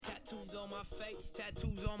on my face,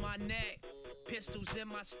 tattoos on my neck, pistols in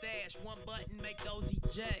my stash, one button make those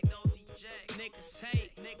eject. Niggas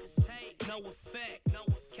hate, no effect.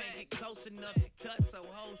 Can't get close enough to touch, so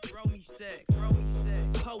hoes throw me sex.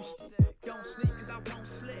 Posted, don't sleep cause I won't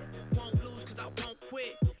slip, won't lose cause I won't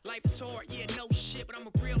quit. Life is hard, yeah, no shit, but I'm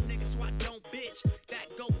a real nigga, so I don't bitch.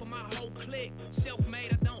 That go for my whole clique.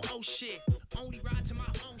 Self-made, I don't owe shit. Only ride to my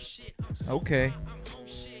own shit. Okay.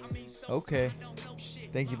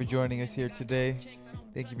 Thank you for joining us here today.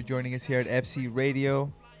 Thank you for joining us here at FC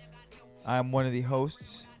Radio. I'm one of the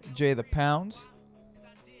hosts, JthaPoundz.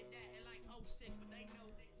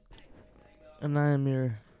 And I am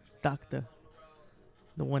your doctor,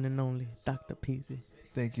 the one and only Dr. Peezy.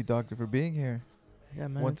 Thank you, Doctor, for being here. Yeah,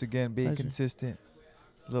 man. Once again, being pleasure. consistent.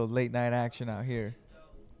 A little late night action out here.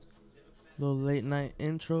 Little late night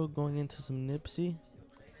intro going into some Nipsey.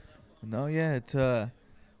 No, yeah, it's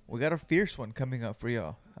we got a fierce one coming up for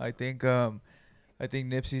y'all. I think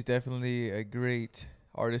Nipsey's definitely a great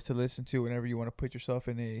artist to listen to whenever you want to put yourself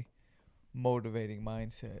in a motivated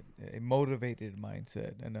mindset,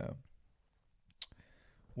 and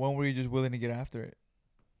one where you're just willing to get after it.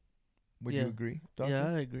 Would you agree, Doctor? Yeah,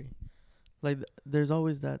 I agree. Like, there's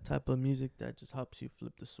always that type of music that just helps you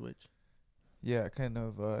flip the switch. Yeah, it kind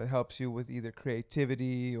of helps you with either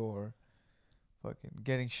creativity or fucking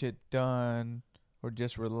getting shit done or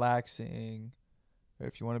just relaxing, or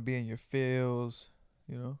if you want to be in your feels,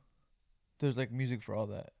 you know. There's like music for all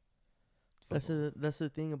that. That's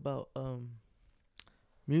the thing about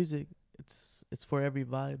music. It's for every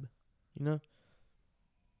vibe, you know.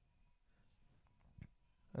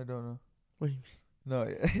 I don't know. What do you mean? No,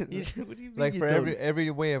 What do you mean? like for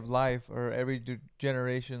every way of life or every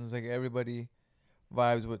generations, like everybody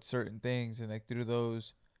vibes with certain things, and like through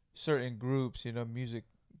those certain groups, you know, music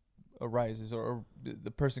arises, or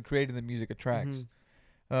the person creating the music attracts.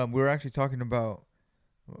 Mm-hmm. We were actually talking about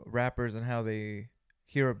rappers and how they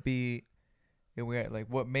hear a beat, and we had, like,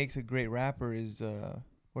 what makes a great rapper is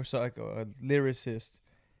or so like a lyricist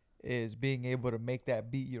is being able to make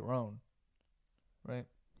that beat your own, right?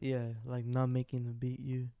 Yeah, like not making the beat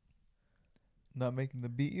you. Not making the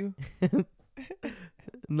beat you.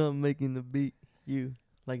 Not making the beat you.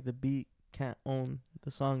 Like the beat can't own the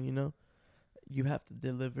song, you know? You have to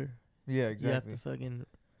deliver. Yeah, exactly. You have to fucking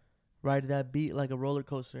ride that beat like a roller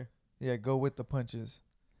coaster. Yeah, go with the punches.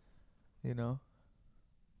 You know?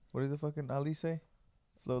 What did the fucking Ali say?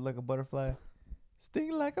 Float like a butterfly,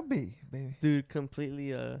 sting like a bee, baby. Dude,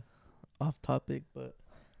 completely off topic, but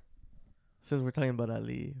since we're talking about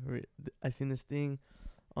Ali, I seen this thing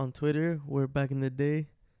on Twitter where back in the day,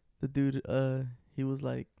 the dude, he was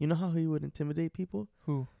like, you know how he would intimidate people?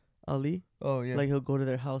 Who? Ali. Oh, yeah. Like, he'll go to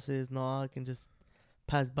their houses, knock, and just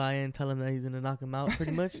pass by and tell them that he's gonna knock them out,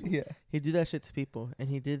 pretty much. Yeah. He'd do that shit to people, and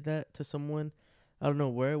he did that to someone. I don't know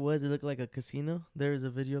where it was. It looked like a casino. There is a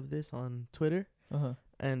video of this on Twitter. Uh-huh.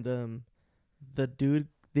 And the dude,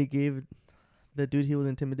 they gave the dude he was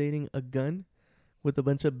intimidating a gun with a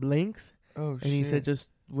bunch of blanks. Oh, and he said, just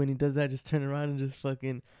when he does that, just turn around and just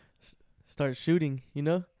fucking start shooting, you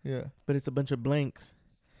know? Yeah. But it's a bunch of blanks.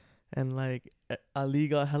 And, like, Ali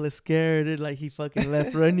got hella scared. And, like, he fucking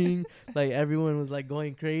left running. Like, everyone was, like,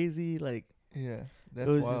 going crazy. Like, yeah, that's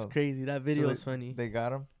it was wild. just crazy. That video was funny. They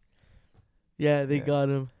got him? Yeah, they got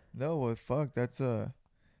him. No, well, fuck. That's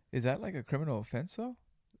is that like a criminal offense, though?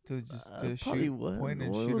 To just to shoot, point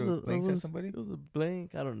and shoot a blank at somebody? It was a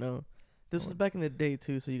blank. I don't know. This was back in the day,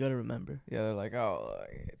 too, so you got to remember. Yeah, they're like, oh,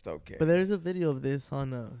 it's okay. But there's a video of this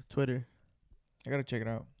on Twitter. I got to check it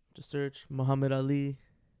out. Just search Muhammad Ali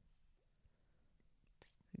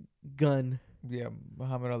gun. Yeah,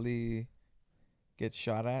 Muhammad Ali gets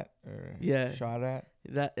shot at or shot at.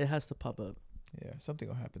 That it has to pop up. Yeah, something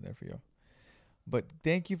will happen there for you. But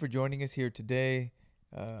thank you for joining us here today.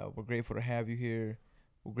 We're grateful to have you here.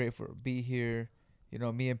 We're grateful to be here. You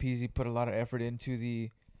know, me and Peezy put a lot of effort into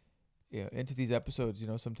into these episodes. You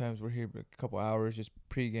know, sometimes we're here a couple hours just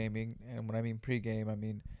pre-gaming. And when I mean pre-game, I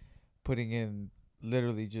mean putting in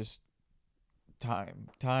literally just time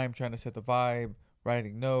trying to set the vibe,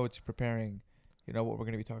 writing notes, preparing, you know, what we're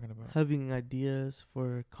going to be talking about. Having ideas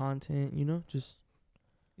for content, you know, just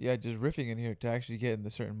riffing in here to actually get in the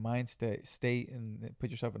certain mind state and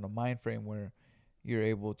put yourself in a mind frame where you're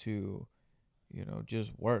able to, you know,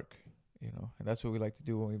 just work, you know. And that's what we like to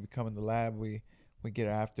do when we come in the lab. We get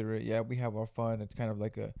after it. Yeah, we have our fun. It's kind of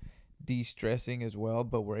like a de-stressing as well,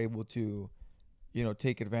 but we're able to, you know,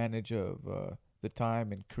 take advantage of the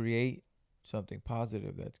time and create something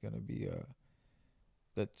positive that's going to be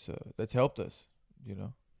that's helped us, you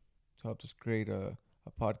know. It's helped us create a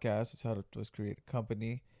podcast. It's helped us create a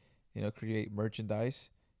company, you know, create merchandise,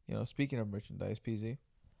 speaking of merchandise, PZ.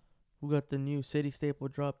 We got the new City Staple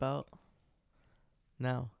drop out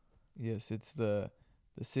now. Yes, it's the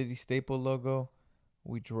City Staple logo.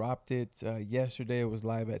 We dropped it yesterday. It was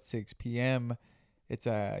live at 6 p.m. It's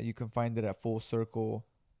you can find it at Full Circle.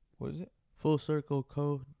 What is it? Full Circle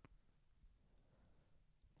Co.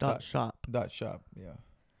 .shop. .shop. Yeah.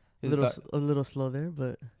 A little slow there,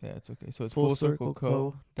 but yeah, it's okay. So it's Full Full Circle Circle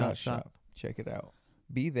Co. Co. .shop. Check it out.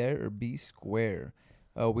 Be there or be square.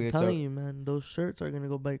 I'm telling you, man, those shirts are gonna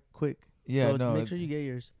go by quick. Yeah, so no. make sure you get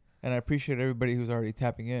yours. And I appreciate everybody who's already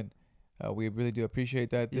tapping in. We really do appreciate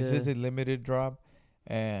that. This is a limited drop,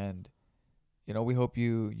 and we hope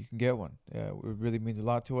you can get one. It really means a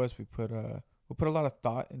lot to us. We put a lot of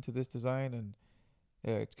thought into this design, and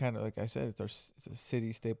it's kind of like I said, it's a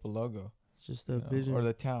city staple logo. It's just a vision, or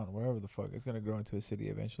the town, wherever the fuck it's gonna grow into a city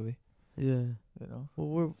eventually. Yeah, Well,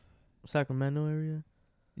 we're Sacramento area.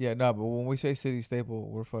 Yeah, no, but when we say city staple,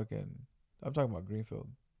 we're I'm talking about Greenfield.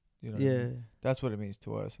 What I mean? That's what it means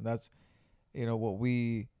to us, and that's what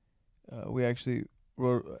we actually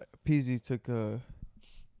wrote. Peezy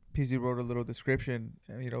wrote a little description,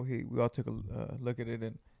 and we all took a look at it,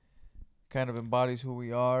 and kind of embodies who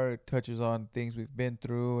we are. It touches on things we've been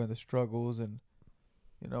through and the struggles, and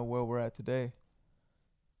where we're at today.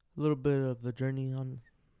 A little bit of the journey on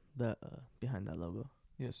that behind that logo.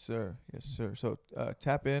 Yes, sir. Yes, sir. So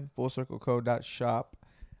tap in fullcircleco.shop.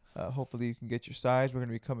 Hopefully you can get your size. We're going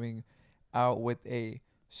to be coming out with a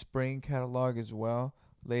spring catalog as well.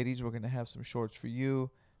 Ladies, we're going to have some shorts for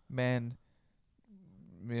you. Men,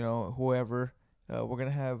 whoever. We're going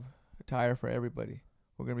to have attire for everybody.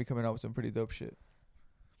 We're going to be coming out with some pretty dope shit.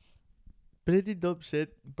 Pretty dope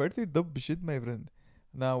shit, my friend.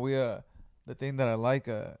 Now, the thing that I like,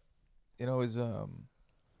 is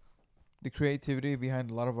the creativity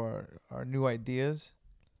behind a lot of our new ideas,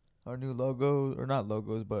 our new logos, or not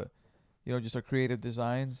logos, but, just our creative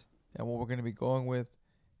designs. And what we're going to be going with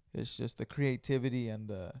is just the creativity and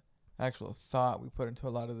the actual thought we put into a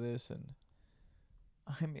lot of this. And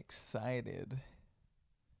I'm excited.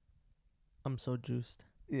 I'm so juiced.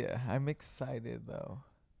 Yeah, I'm excited, though.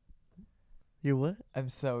 You're what? I'm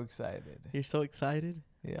so excited. You're so excited?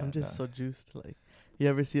 Yeah. I'm just so juiced. Like, you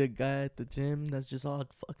ever see a guy at the gym that's just all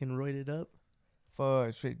fucking roided up?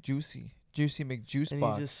 Fuck, straight juicy. Juicy McJuice and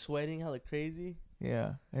box. And he's just sweating hella crazy?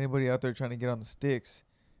 Yeah. Anybody out there trying to get on the sticks,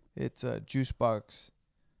 it's juicebox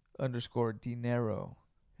 _dinero.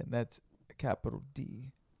 And that's capital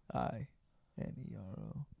DINERO.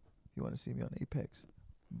 If you want to see me on Apex,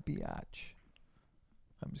 biatch.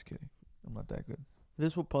 I'm just kidding. I'm not that good.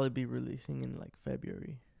 This will probably be releasing in like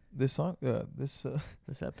February. This song, this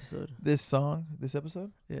episode. This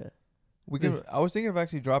episode. Yeah. I was thinking of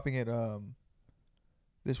actually dropping it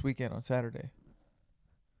this weekend on Saturday.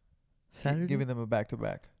 Saturday. Giving them a back to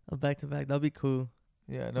back. A back to back. That'd be cool.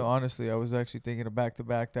 Yeah. No, honestly, I was actually thinking of back to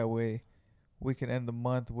back. That way, we can end the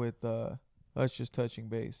month with us just touching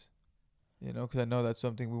base. Because I know that's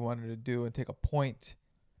something we wanted to do and take a point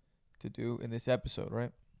to do in this episode,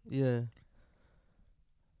 right? Yeah.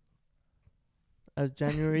 As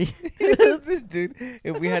January. This dude,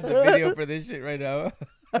 if we had the video for this shit right now,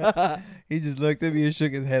 he just looked at me and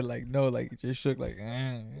shook his head like no, like just shook like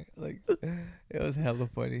it was hella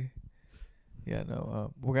funny. Yeah,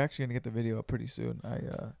 no, we're actually gonna get the video up pretty soon.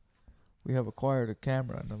 We have acquired a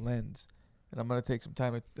camera and a lens, and I'm gonna take some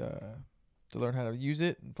time to learn how to use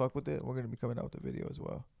it and fuck with it. We're gonna be coming out with the video as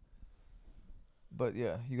well. But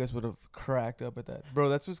yeah, you guys would have cracked up at that. Bro,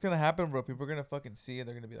 that's what's going to happen, bro. People are going to fucking see it.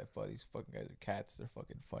 They're going to be like, fuck, these fucking guys are cats. They're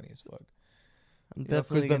fucking funny as fuck. I'm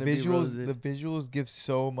definitely going to be roasted. The visuals give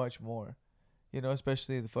so much more.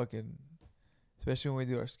 Especially especially when we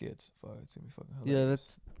do our skits. Fuck, it's going to be fucking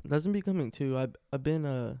hilarious. Yeah, that's going to be coming too. I've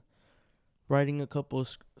been writing a couple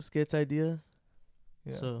skits ideas.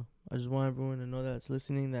 Yeah. So I just want everyone to know that's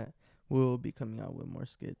listening that we'll be coming out with more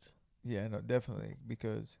skits. Yeah, no, definitely.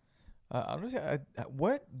 Because... honestly,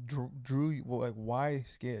 what drew you? Well, like, why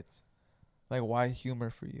skits? Like, why humor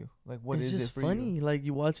for you? Like, what is it for you? It's just funny. Like,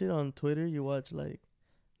 you watch it on Twitter. You watch, like,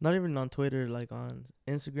 not even on Twitter, like, on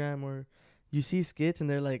Instagram. Or you see skits, and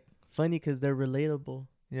they're, like, funny because they're relatable.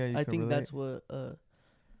 Yeah, I think that's what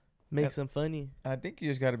makes them funny. I think you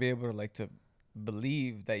just got to be able to, like, to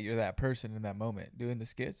believe that you're that person in that moment doing the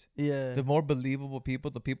skits. Yeah. The more believable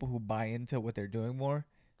people, the people who buy into what they're doing more,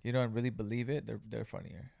 and really believe it, they're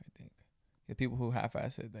funnier, I think. The people who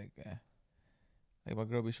half-ass it, like my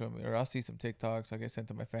girl be showing me, or I'll see some TikToks, like I sent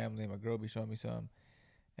to my family, and my girl be showing me some,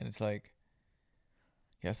 and it's like,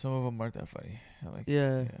 yeah, some of them aren't that funny. I'm like,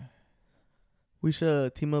 yeah. We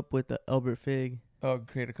should team up with Albert Fig. Oh,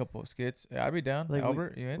 create a couple of skits. Yeah, I'd be down. Like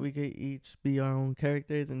Albert, you in? we could each be our own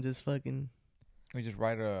characters and just fucking. We just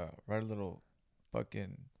write a little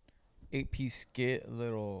fucking 8-piece skit, a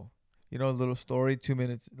little story, 2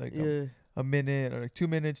 minutes, like Yeah. a minute, or like 2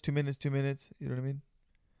 minutes, 2 minutes, 2 minutes. You know what I mean?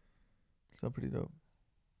 Sound pretty dope.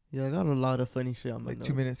 Yeah, I got a lot of funny shit on my Like notes.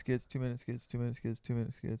 2 minute skits, 2 minute skits, 2 minute skits, 2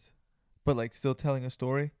 minute skits, but like still telling a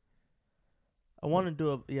story. I want to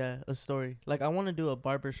do a story. Like I want to do a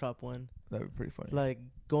barbershop one. That'd be pretty funny. Like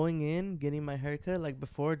going in, getting my haircut, like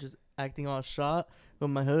before, just acting all shot with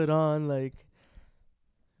my hood on, like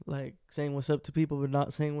saying what's up to people, but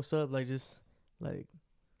not saying what's up, like just like,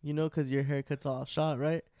 you know, 'cause your haircut's all shot,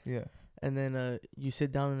 right? Yeah. And then you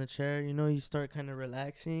sit down in the chair, you know, you start kind of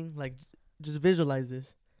relaxing, like just visualize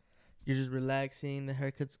this. You're just relaxing, the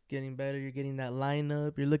haircut's getting better, you're getting that line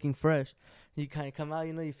up, you're looking fresh. You kind of come out,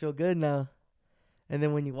 you know, you feel good now. And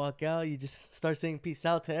then when you walk out, you just start saying peace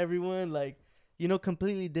out to everyone, like, you know,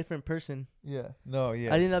 completely different person. Yeah. No.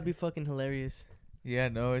 Yeah. I think that'd be fucking hilarious. Yeah.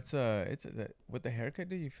 No. It's with the haircut,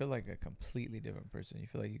 dude. You feel like a completely different person. You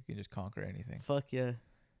feel like you can just conquer anything. Fuck yeah.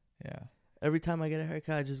 Yeah. Every time I get a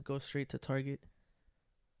haircut, I just go straight to Target.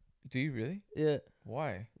 Do you really? Yeah.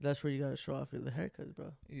 Why? That's where you gotta show off your haircuts,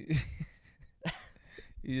 bro.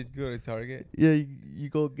 You just go to Target. Yeah, you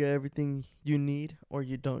go get everything you need or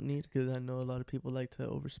you don't need, because I know a lot of people like to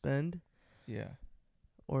overspend. Yeah.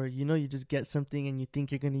 Or, you know, you just get something and you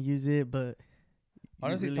think you're going to use it, but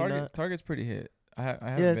Honestly, really Target's pretty hit. I haven't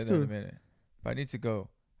Yeah, been it's there in a cool. minute, but I need to go.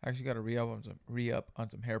 I actually got to re-up on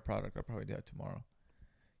some hair product. I'll probably do that tomorrow.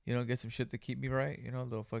 You know, get some shit to keep me right. You know,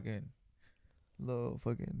 little fucking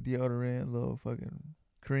deodorant, little fucking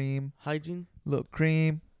cream, Hygiene? little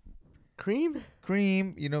cream.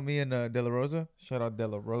 Cream? You know me and De La Rosa. Shout out De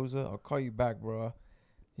La Rosa. I'll call you back, bro.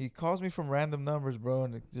 He calls me from random numbers, bro,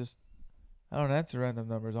 and I don't answer random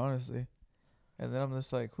numbers, honestly. And then I'm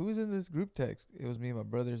just like, who's in this group text? It was me and my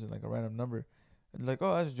brothers and like a random number. And like,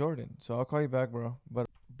 oh, that's Jordan. So I'll call you back, bro. But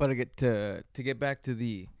I get to get back to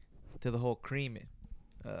the whole cream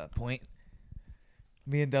point.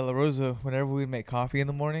 Me and De La Rosa, whenever we'd make coffee in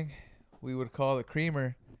the morning, we would call the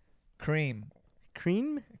creamer cream.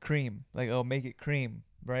 Cream. Like, oh, make it cream,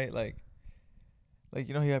 right? Like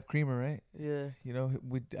you know, you have creamer, right? Yeah. You know,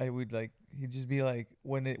 he'd just be like,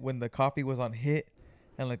 when the coffee was on hit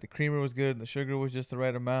and like the creamer was good and the sugar was just the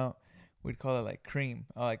right amount, we'd call it like cream.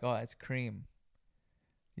 Oh, that's cream.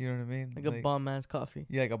 You know what I mean? Like a bomb ass coffee.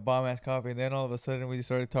 Yeah, like a bomb ass coffee. And then all of a sudden we just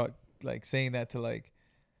started saying that to like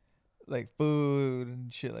food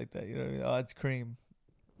and shit like that. You know what I mean? Oh, it's cream.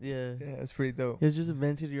 Yeah. Yeah, it's pretty dope. It's just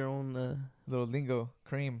invented your own. Little lingo,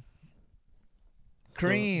 cream. So-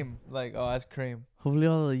 Like, oh, that's cream. Hopefully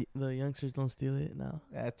all the youngsters don't steal it now.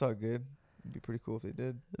 Yeah, it's all good. It'd be pretty cool if they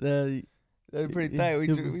did. The That'd be pretty Yeah, tight. We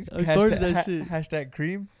yeah, just I started that shit. hashtag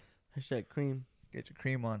cream. hashtag cream. Get your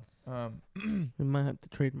cream on. We might have to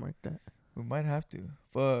trademark that. We might have to.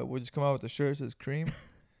 But we'll just come out with a shirt that says cream.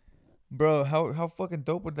 Bro, how fucking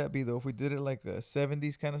dope would that be though if we did it like a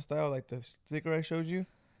 70s kind of style, like the sticker I showed you?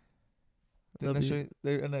 Didn't I That'd show be- you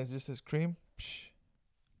there, and it just says cream? Psh.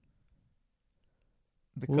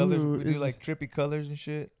 The colors, Ooh, we do it's- like trippy colors and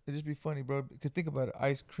shit. It'd just be funny, bro. Because think about it,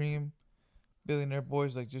 ice cream, billionaire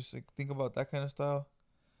boys, like just like think about that kind of style.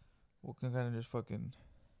 We can kind of just fucking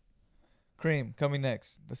cream coming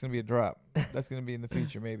next. That's gonna be a drop. That's gonna be in the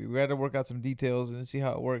future maybe. We got to work out some details and see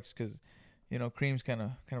how it works because, you know, cream's kind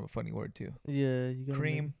of a funny word too. Yeah, you got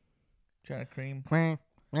Cream, trying to cream,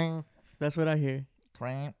 That's what I hear.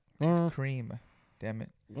 cream, cream. Damn it.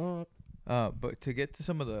 But to get to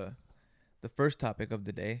some of the first topic of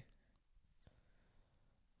the day.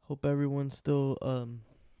 Hope everyone's still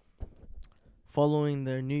following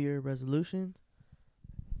their New Year resolutions.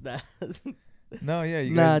 No, yeah,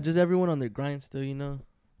 you Nah, guys. just everyone on their grind still, you know.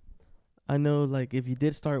 I know, like, if you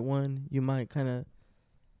did start one, you might kind of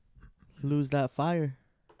lose that fire.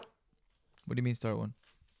 What do you mean start one?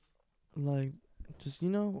 Like, just, you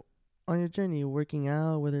know, on your journey, working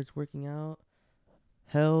out, whether it's working out,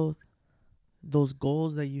 health, those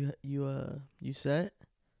goals that you set.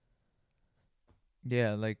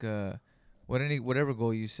 Yeah, like whatever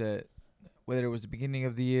goal you set, whether it was the beginning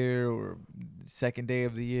of the year or second day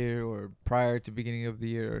of the year or prior to beginning of the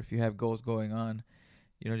year, or if you have goals going on,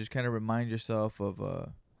 you know, just kind of remind yourself of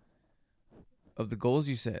the goals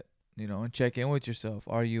you set, you know, and check in with yourself.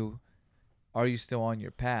 Are you still on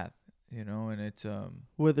your path, you know? And it's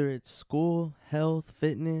Whether it's school, health,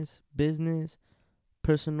 fitness, business,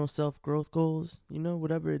 personal self-growth goals, you know,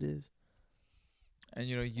 whatever it is. and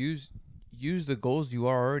you know, use the goals you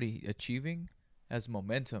are already achieving as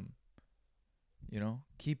momentum. You know,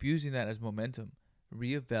 keep using that as momentum.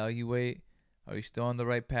 Reevaluate Are you still on the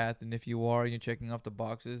right path? And if you are, you're checking off the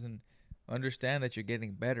boxes, and understand that you're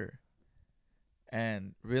getting better.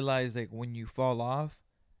 And realize, like, when you fall off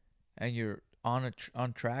and you're on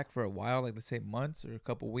track for a while, like let's say months or a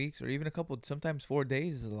couple weeks or even a couple, sometimes 4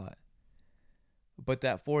 days is a lot. But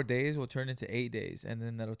that 4 days will turn into 8 days, and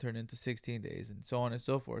then that'll turn into 16 days, and so on and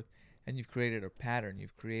so forth. And you've created a pattern.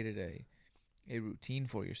 You've created a routine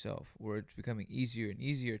for yourself where it's becoming easier and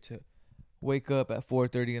easier to wake up at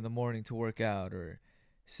 4:30 in the morning to work out, or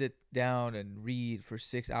sit down and read for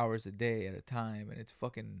 6 hours a day at a time. And it's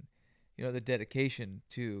fucking, the dedication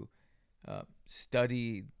to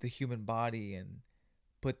study the human body and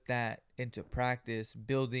put that into practice,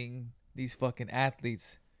 building these fucking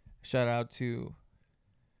athletes. Shout out to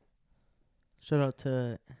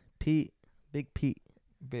Pete, Big Pete.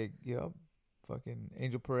 Fucking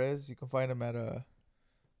Angel Perez. You can find him at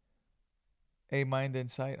A Mind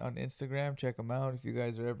Insight on Instagram. Check him out if you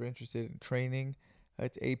guys are ever interested in training.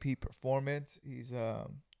 It's AP Performance. He's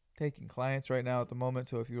taking clients right now at the moment.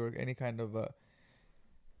 So if you're any kind of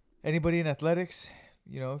anybody in athletics,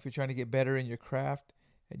 if you're trying to get better in your craft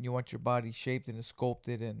and you want your body shaped and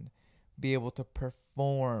sculpted and be able to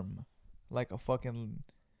perform like a fucking,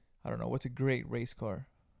 I don't know, what's a great race car?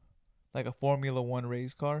 Like a Formula One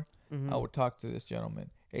race car. Mm-hmm. I would talk to this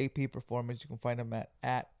gentleman. AP Performance. You can find him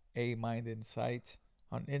at A Mind Insight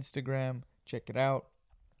on Instagram. Check it out.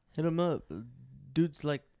 Hit him up. Dude's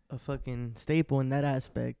like a fucking staple in that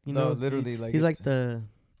aspect. Literally, he's like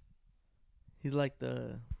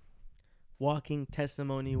the walking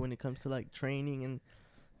testimony when it comes to like training and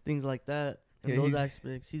things like that. And those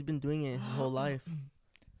aspects, he's been doing it his whole life.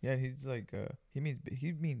 Yeah, he's like he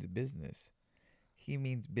means business. He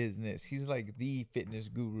means business. He's like the fitness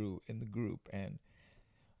guru in the group, and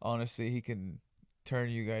honestly, he can turn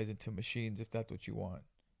you guys into machines if that's what you want.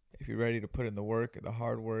 If you're ready to put in the work, the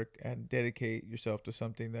hard work, and dedicate yourself to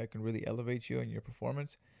something that can really elevate you and your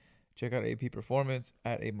performance, check out AP Performance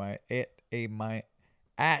at A Mind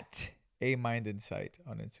Insight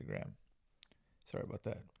on Instagram. Sorry about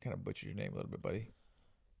that. Kind of butchered your name a little bit, buddy.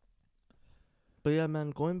 But yeah,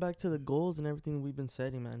 man, going back to the goals and everything we've been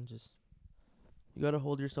setting, man, just you gotta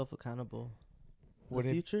hold yourself accountable. The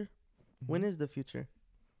future? Mm-hmm. When is the future?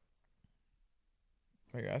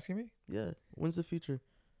 Are you asking me? Yeah. When's the future?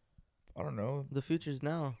 I don't know. The future's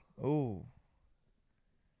now. Oh.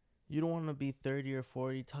 You don't want to be 30 or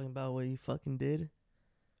 40 talking about what you fucking did?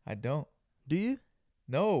 I don't. Do you?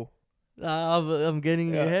 No. I'm getting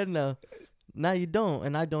in your head now. Now you don't,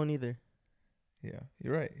 and I don't either. Yeah,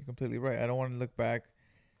 you're right. You're completely right. I don't want to look back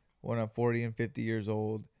when I'm 40 and 50 years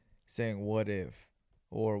old saying, what if?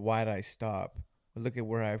 Or why'd I stop? Or look at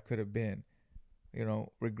where I could have been.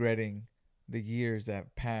 Regretting the years that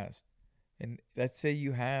have passed. And let's say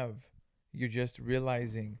you're just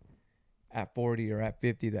realizing at 40 or at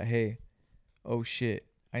 50 that, hey, oh shit,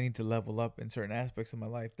 I need to level up in certain aspects of my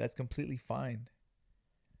life. That's completely fine.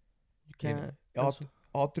 You can't.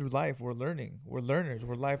 All through life, we're learning. We're learners.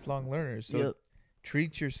 We're lifelong learners. So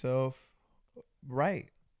treat yourself right.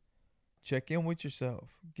 Check in with yourself.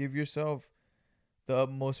 Give yourself the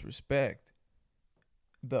utmost respect.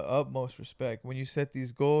 When you set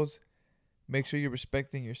these goals, make sure you're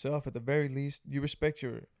respecting yourself. At the very least, you respect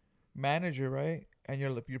your manager, right? And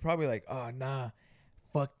you're probably like, oh, nah,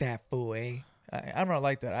 fuck that fool, eh? I'm not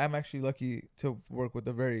like that. I'm actually lucky to work with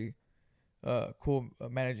a very cool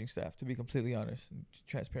managing staff, to be completely honest and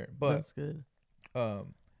transparent. But that's good.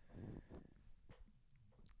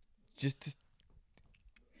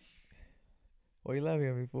 What you laughing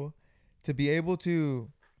at me for? To be able to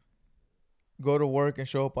go to work and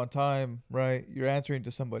show up on time, right? You're answering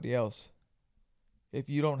to somebody else. If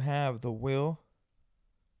you don't have the will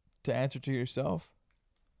to answer to yourself,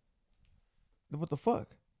 then what the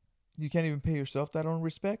fuck? You can't even pay yourself that own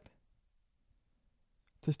respect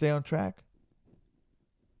to stay on track?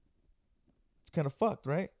 It's kind of fucked,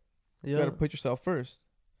 right? You got to put yourself first.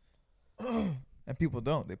 And people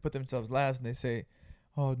don't. They put themselves last and they say,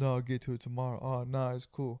 oh, no, I'll get to it tomorrow. Oh, no, it's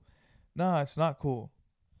cool. Nah, it's not cool.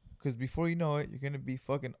 Because before you know it, you're going to be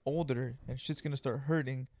fucking older and shit's going to start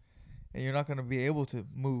hurting and you're not going to be able to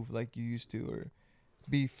move like you used to or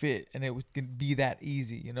be fit, and it can be that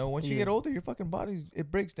easy. Once you get older, your fucking body,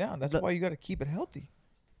 it breaks down. That's why you got to keep it healthy.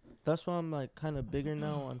 That's why I'm like kind of bigger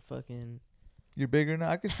now on fucking. You're bigger now?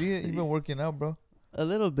 I can see it. You've been working out, bro. A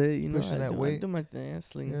little bit, Pushing that weight. I do my thing. I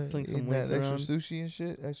sling some weights that around. Extra sushi and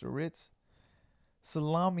shit, extra Ritz.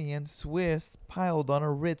 Salami and Swiss piled on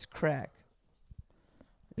a Ritz crack.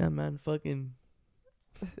 Yeah, man, fucking.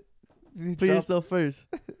 Put yourself first.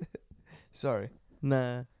 Sorry.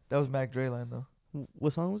 Nah. That was Mac Dre line, though.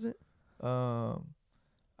 What song was it?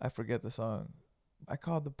 I I forget the song. I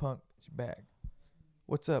called the punk back.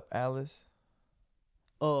 What's up, Alice?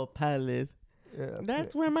 Oh, Palace. Yeah,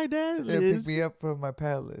 That's where my dad yeah, pick lives. me up from my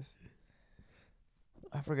palace.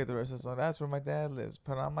 I forget the rest of the song. That's where my dad lives.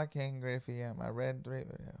 Put on my King Griffey and my red drink.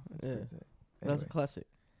 Yeah, That's a classic.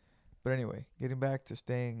 But anyway, getting back to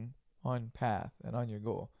staying on path and on your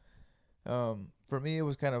goal. For me, it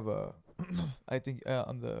was kind of a, I think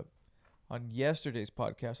on yesterday's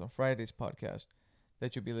podcast, on Friday's podcast,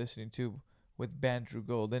 that you'll be listening to with Bandrew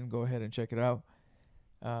Golden. Go ahead and check it out.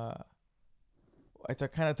 I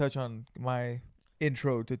kind of touch on my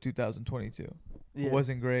intro to 2022. Yeah. It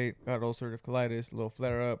wasn't great. Got ulcerative colitis, a little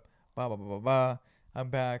flare up. Blah blah blah blah blah. I'm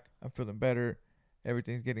back. I'm feeling better.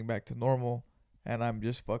 Everything's getting back to normal, and I'm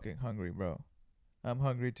just fucking hungry, bro. I'm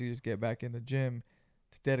hungry to just get back in the gym,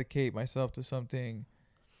 to dedicate myself to something,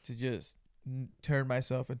 to just turn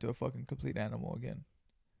myself into a fucking complete animal again.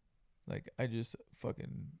 Like I just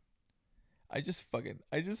fucking.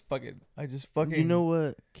 You know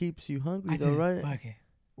what keeps you hungry though, right? Fucking.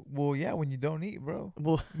 Well, yeah, when you don't eat, bro.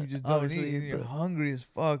 Well, You just don't eat. And you're hungry as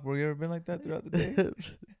fuck, bro. You ever been like that throughout the day?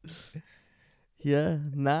 Yeah.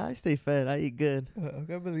 Nah, I stay fed. I eat good.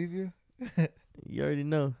 Okay, I believe you. You already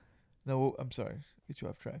know. No, I'm sorry. Get you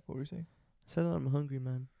off track. What were you saying? I said I'm hungry,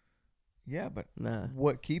 man. Yeah, but Nah.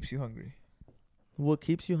 what keeps you hungry? What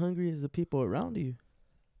keeps you hungry is the people around you.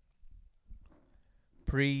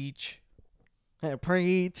 Preach. Hey,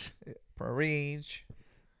 preach. Preach.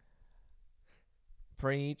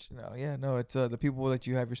 Preach. No, it's the people that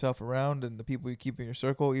you have yourself around and the people you keep in your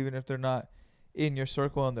circle, even if they're not in your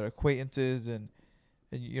circle and they're acquaintances and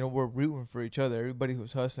you know, we're rooting for each other. Everybody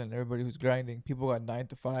who's hustling, everybody who's grinding. People got 9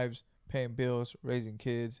 to 5s, paying bills, raising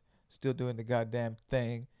kids, still doing the goddamn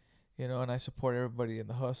thing, you know, and I support everybody in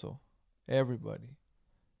the hustle. Everybody.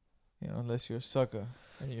 You know, unless you're a sucker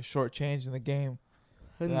and you're shortchanging the game.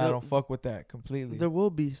 And I don't fuck with that completely. There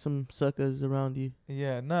will be some suckers around you.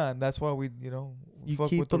 Yeah, and that's why we, You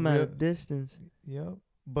fuck keep with them the at real. a distance. Yep.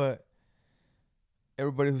 But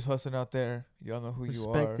everybody who's hustling out there, y'all know who you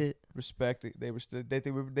are. Respect it. Respect it. They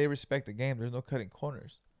respect the game. There's no cutting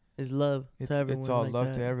corners. It's love to everyone. It's all like love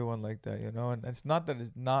that. to everyone like that, you know. And it's not that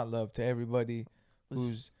it's not love to everybody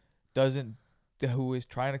who is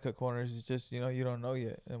trying to cut corners. It's just, you don't know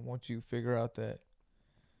yet. And once you figure out that,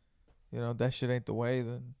 that shit ain't the way,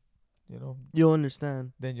 then, You'll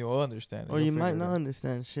understand. then you'll understand. Or you might not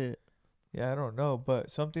understand shit. Yeah, I don't know.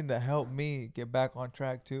 But something that helped me get back on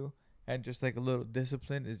track too, and just like a little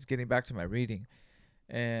discipline, is getting back to my reading.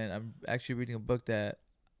 And I'm actually reading a book that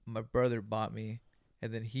my brother bought me,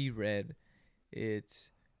 and then he read. It's,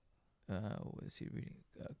 what is he reading?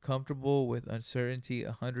 Comfortable with Uncertainty,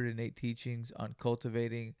 108 Teachings on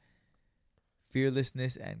Cultivating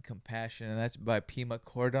Fearlessness and Compassion. And that's by Pema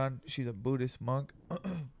Cordon. She's a Buddhist monk.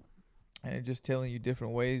 And it's just telling you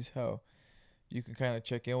different ways how you can kind of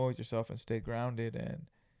check in with yourself and stay grounded and,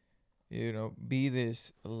 be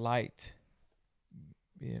this light,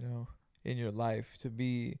 in your life, to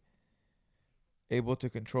be able to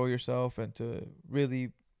control yourself and to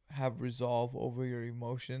really have resolve over your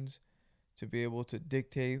emotions, to be able to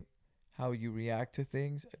dictate how you react to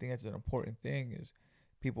things. I think that's an important thing, is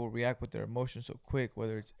people react with their emotions so quick,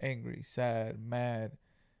 whether it's angry, sad, mad,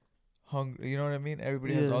 hungry, you know what I mean?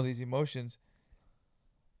 Everybody has all these emotions,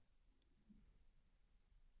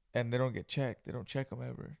 and they don't get checked. They don't check them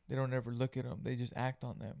ever. They don't ever look at them. They just act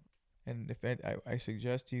on them. And I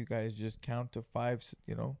suggest to you guys, just count to 5,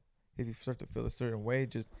 if you start to feel a certain way,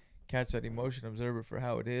 just catch that emotion, observe it for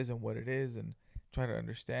how it is and what it is, and try to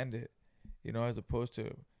understand it, as opposed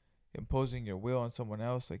to imposing your will on someone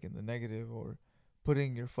else, like in the negative, or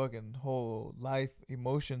putting your fucking whole life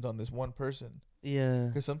emotions on this one person. Yeah.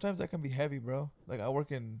 Because sometimes that can be heavy, bro. Like, I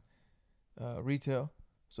work in retail,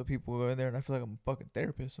 so people go in there, and I feel like I'm a fucking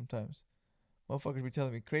therapist sometimes. Motherfuckers be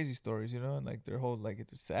telling me crazy stories, and like their whole, like,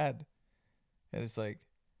 it's sad. And it's like,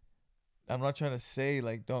 I'm not trying to say,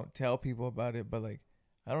 like, don't tell people about it, but, like,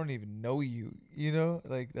 I don't even know you,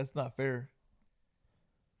 Like, that's not fair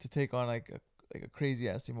to take on, like a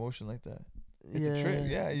crazy-ass emotion like that. It's a trip,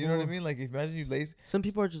 yeah. You know what I mean? Like, imagine you lazy. Some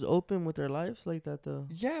people are just open with their lives like that, though.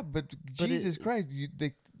 Yeah, but Jesus Christ,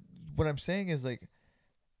 what I'm saying is, like,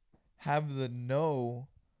 have the know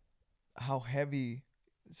how heavy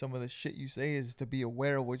some of the shit you say is, to be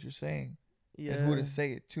aware of what you're saying, and who to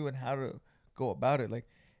say it to and how to go about it. Like,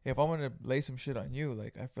 if I'm gonna lay some shit on you,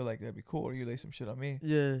 like, I feel like that'd be cool. Or you lay some shit on me,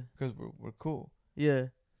 because we're cool. Yeah.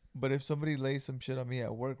 But if somebody lays some shit on me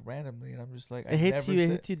at work randomly, and I'm just like, it hits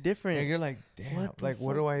you different. And you're like, damn,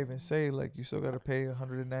 what do I even say? Like, you still gotta pay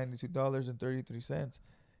 $192.33,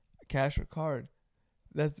 cash or card.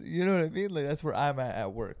 That's, you know what I mean? Like, that's where I'm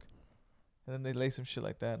at work. And then they lay some shit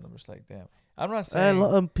like that, and I'm just like, damn. I'm not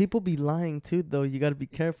saying people be lying too, though. You gotta be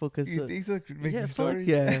careful, cause you think so? Making yeah, fuck stories?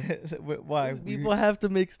 yeah. Why? People have to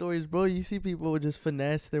make stories, bro. You see people just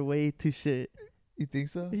finesse their way to shit. You think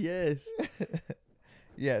so? Yes.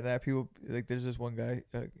 Yeah, that people, like, there's this one guy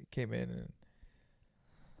came in, and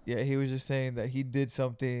yeah, he was just saying that he did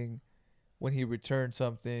something when he returned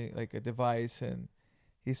something, like a device, and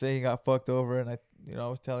he said he got fucked over, and I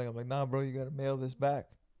was telling him, like, nah, bro, you gotta mail this back.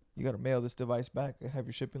 You gotta mail this device back. I have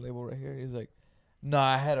your shipping label right here. He's like, nah,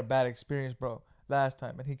 I had a bad experience, bro, last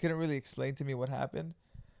time. And he couldn't really explain to me what happened,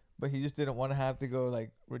 but he just didn't want to have to go,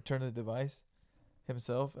 like, return the device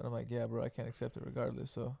himself. And I'm like, yeah, bro, I can't accept it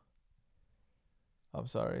regardless. So I'm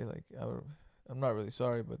sorry. Like, I'm not really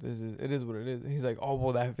sorry, but it is what it is. And he's like, oh,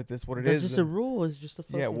 well, if that's what it is. That's just a rule. It's just a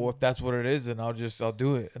fucking... Yeah, well, if that's what it is, then I'll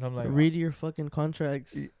do it. And I'm like, read your fucking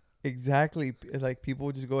contracts. Exactly. Like, people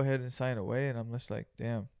would just go ahead and sign away, and I'm just like,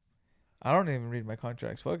 damn. I don't even read my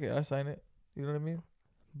contracts. Fuck it, I sign it. You know what I mean?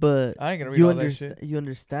 But I ain't gonna read all that shit. You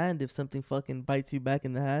understand if something fucking bites you back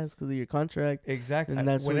in the ass because of your contract. Exactly. And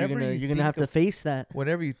that's where you're gonna have to face that.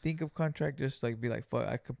 Whenever you think of contract, just like be like, fuck,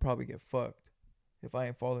 I could probably get fucked if I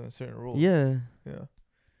ain't following certain rules. Yeah. Yeah.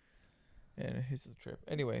 And it's a trip.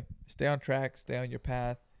 Anyway, stay on track, stay on your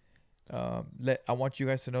path. I want you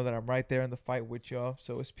guys to know that I'm right there in the fight with y'all.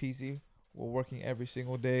 So it's Peezy. We're working every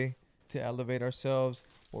single day to elevate ourselves.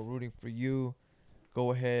 We're rooting for you.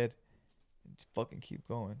 Go ahead and just fucking keep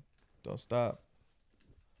going. Don't stop.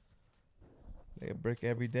 Lay a brick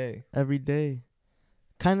every day. Every day.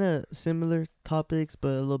 Kind of similar topics, but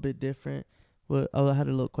a little bit different. Well, I had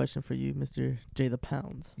a little question for you, Mr.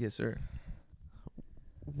 JthaPoundz. Yes, sir.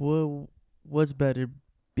 What's better,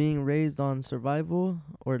 being raised on survival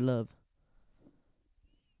or love?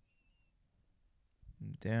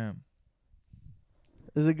 Damn.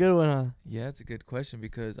 It's a good one, huh? Yeah, it's a good question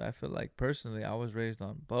because I feel like personally I was raised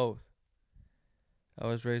on both. I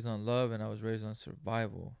was raised on love and I was raised on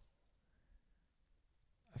survival.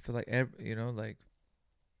 I feel like like,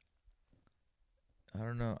 I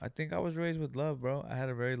don't know. I think I was raised with love, bro. I had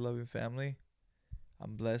a very loving family.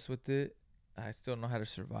 I'm blessed with it. I still know how to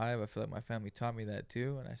survive. I feel like my family taught me that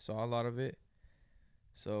too, and I saw a lot of it.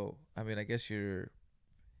 So, I mean, I guess you're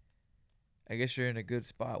in a good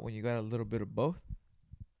spot when you got a little bit of both.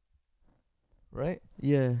 Right?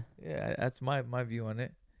 Yeah. Yeah, that's my view on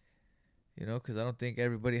it. You know, because I don't think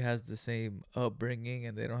everybody has the same upbringing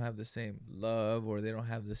and they don't have the same love or they don't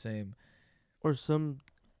have the same... Or some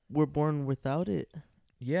were born without it.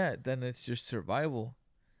 Yeah, then it's just survival.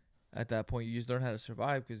 At that point, you just learn how to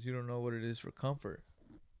survive because you don't know what it is for comfort.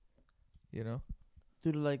 You know?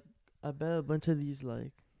 Dude, like, I bet a bunch of these,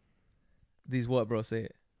 like... These what, bro? Say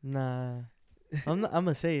it. Nah. I'm going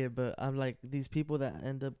to say it, but I'm like, these people that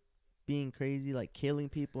end up being crazy, like killing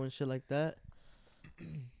people and shit like that.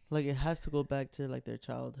 Like, it has to go back to, like, their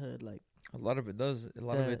childhood. Like, a lot of it does. A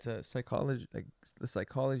lot of it's psychology, like the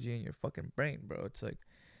psychology in your fucking brain, bro. It's like,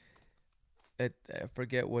 I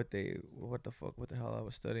forget what the hell I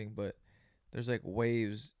was studying, but there's like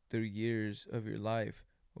waves through years of your life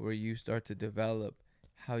where you start to develop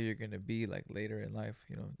how you're gonna be like later in life.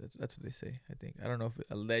 You know, that's what they say. I think, I don't know if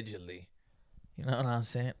allegedly. You know what I'm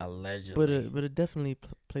saying? Allegedly. But it definitely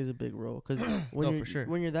plays a big role because for sure.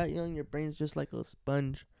 When you're that young, your brain's just like a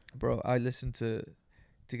sponge. Bro, I listened to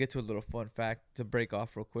get to a little fun fact to break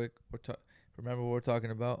off real quick. Remember what we're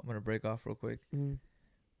talking about? I'm gonna break off real quick. Mm.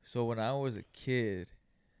 So when I was a kid,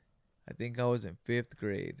 I think I was in 5th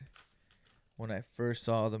grade when I first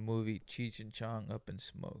saw the movie Cheech and Chong Up in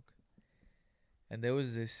Smoke. And there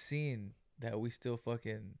was this scene that we still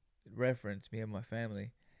fucking reference, me and my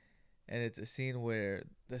family. And it's a scene where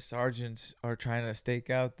the sergeants are trying to stake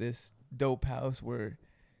out this dope house where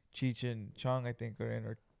Cheech and Chong, I think, are in,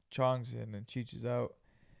 or Chong's in and Cheech is out.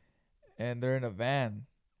 And they're in a van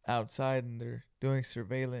outside and they're doing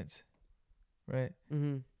surveillance, right?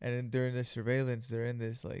 Mm-hmm. And then during the surveillance, they're in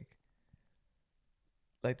this like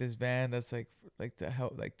this van that's like to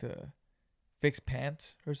help, like to fix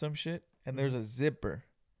pants or some shit. And there's a zipper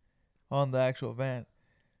on the actual van.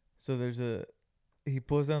 So he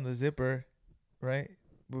pulls down the zipper, right?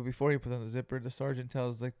 But before he puts down the zipper, the sergeant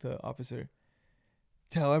tells like the officer,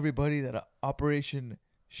 tell everybody that Operation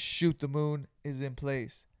Shoot the Moon is in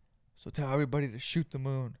place. So tell everybody to shoot the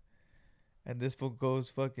moon. And this fool goes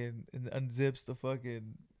fucking and unzips the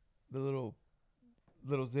little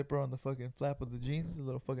zipper on the fucking flap of the jeans, the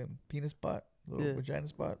little fucking penis spot, little vagina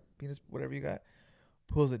spot, penis, whatever you got.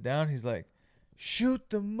 Pulls it down. He's like, shoot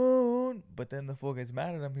the moon. But then the fool gets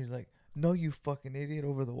mad at him. He's like, no, you fucking idiot,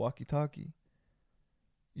 over the walkie-talkie.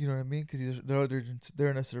 You know what I mean? Because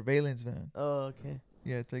they're in a surveillance van. Oh, okay.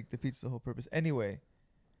 Yeah, it's like defeats the whole purpose. Anyway,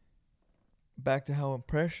 back to how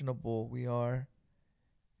impressionable we are.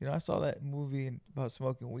 You know, I saw that movie about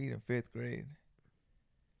smoking weed in 5th grade.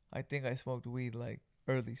 I think I smoked weed like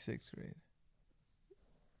early 6th grade.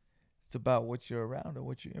 It's about what you're around and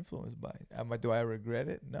what you're influenced by. Do I regret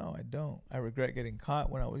it? No, I don't. I regret getting caught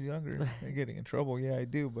when I was younger and getting in trouble. Yeah, I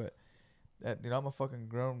do. But I'm a fucking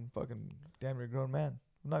damn near grown man.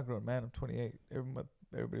 I'm not a grown man. I'm 28.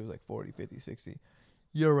 Everybody was like 40, 50, 60.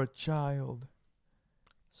 You're a child.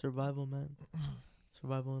 Survival, man.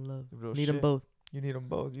 Survival and love. Real Need them shit. both. You need them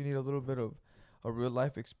both. You need a little bit of a real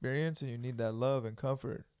life experience, and you need that love and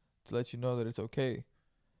comfort to let you know that it's okay.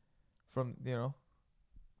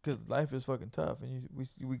 Because life is fucking tough, and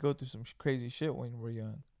we go through some crazy shit when we're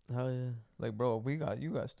young. Oh yeah. Like, bro, you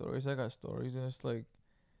got stories, I got stories, and it's like,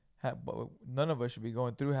 none of us should be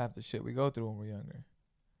going through half the shit we go through when we're younger.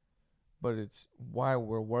 But it's why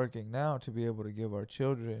we're working now to be able to give our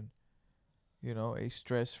children, a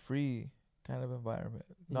stress-free kind of environment,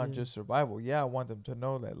 not just survival. Yeah, I want them to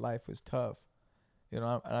know that life is tough.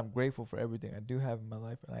 I'm grateful for everything I do have in my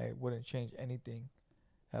life, and I wouldn't change anything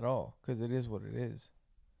at all because it is what it is.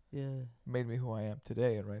 Yeah. It made me who I am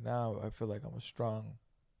today, and right now I feel like I'm a strong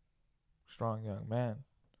young man.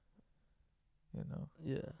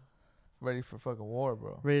 Yeah. Ready for fucking war,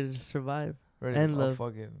 bro. Ready to survive. Ready and for love.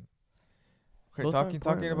 fucking. Both are Talking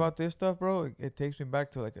important, about this stuff, bro. It takes me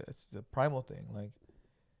back to it's the primal thing. Like,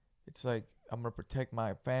 it's like I'm gonna protect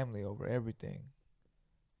my family over everything,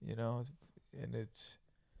 and it's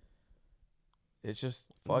just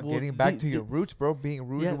getting back to your roots, bro. Being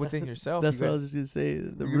rooted within yourself. That's what I was just gonna say.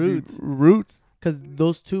 The roots. Roots. Because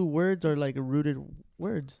those two words are like rooted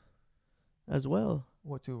words as well.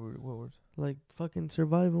 What words? Like fucking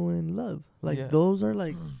survival and love. Like, Yeah. those are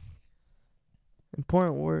like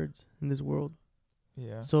important words in this world.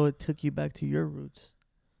 Yeah. So it took you back to your roots.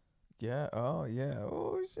 Yeah. Oh, yeah.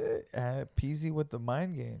 Oh, shit. Peezy with the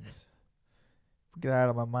mind games. Get out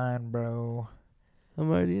of my mind, bro. I'm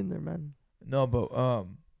already in there, man. No, but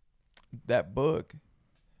that book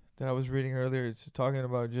that I was reading earlier, it's talking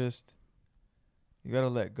about just you gotta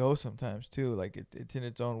let go sometimes too. Like, it's in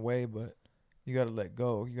its own way, but you gotta let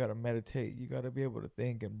go. You gotta meditate. You gotta be able to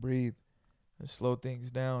think and breathe and slow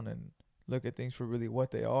things down and look at things for really what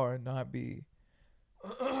they are and not be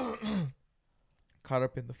caught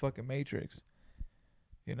up in the fucking matrix.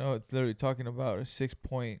 It's literally talking about a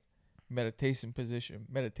 6-point meditation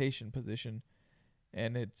position,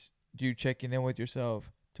 and it's you checking in with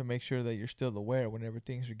yourself to make sure that you're still aware whenever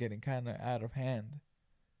things are getting kind of out of hand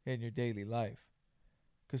in your daily life.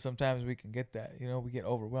 Because sometimes we can get that, we get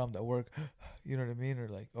overwhelmed at work, you know what I mean? Or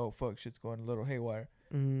like, oh, fuck, shit's going a little haywire.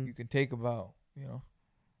 Mm-hmm. You can take about,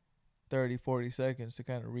 30, 40 seconds to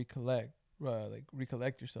kind of recollect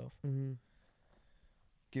yourself. Mm-hmm.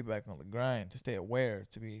 Get back on the grind, to stay aware,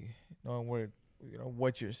 to be knowing where,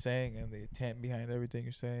 what you're saying and the intent behind everything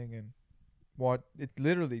you're saying, and what it's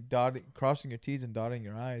literally crossing your T's and dotting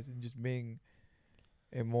your I's, and just being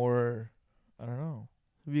a more, I don't know.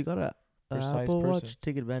 If you got a precise Apple person. Watch,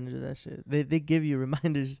 take advantage of that shit. They give you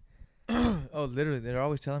reminders. Oh, literally, they're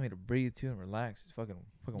always telling me to breathe too and relax. It's fucking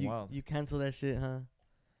wild. You cancel that shit, huh?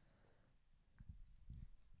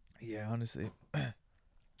 Yeah, honestly, I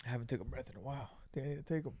haven't took a breath in a while. I think I need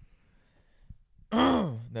to take them.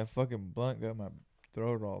 That fucking blunt got my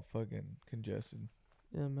throat all fucking congested.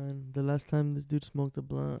 Yeah, man. The last time this dude smoked a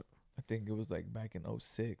blunt, I think it was like back in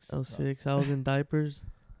 06. 06. I was in diapers.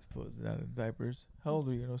 Suppose not in diapers. How old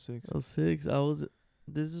were you in 06? 06. Was.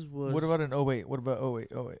 What about in 08? What about 08?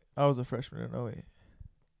 I was a freshman in 08.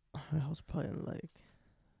 I was probably in like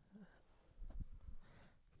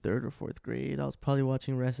 3rd or 4th grade. I was probably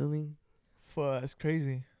watching wrestling. Fuck, that's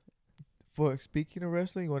crazy. Fuck, speaking of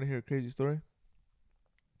wrestling, you want to hear a crazy story?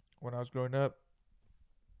 When I was growing up,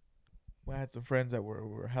 I had some friends that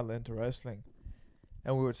were hella into wrestling,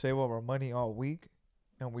 and we would save all our money all week,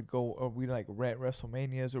 and we'd go, or we'd like rent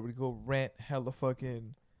WrestleManias, or we'd go rent hella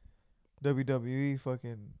fucking WWE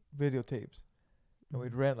fucking videotapes, and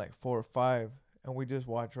we'd rent like 4 or 5, and we'd just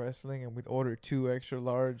watch wrestling, and we'd order 2 extra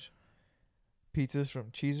large pizzas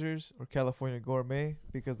from Cheezers or California Gourmet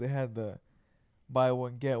because they had the buy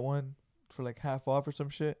one get one for like half off or some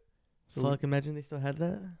shit. So Fuck, imagine they still had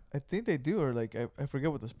that. I think they do, or like I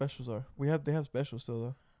forget what the specials are. They have specials still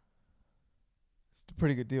though. It's a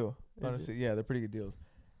pretty good deal, honestly. Yeah, they're pretty good deals.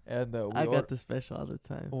 And I got the special all the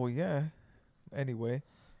time. Oh yeah. Anyway,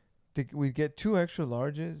 we'd get 2 extra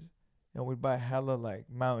larges, and we'd buy hella like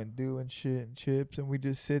Mountain Dew and shit and chips, and we'd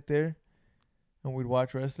just sit there, and we'd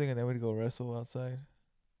watch wrestling, and then we'd go wrestle outside.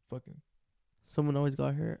 Fucking Someone always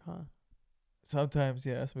got hurt, huh? Sometimes,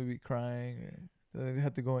 yeah, somebody be crying, or then they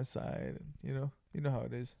have to go inside, and you know how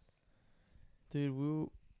it is. Dude,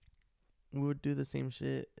 we would do the same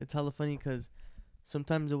shit. It's hella funny because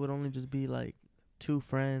sometimes it would only just be like 2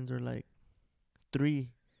 friends or like 3,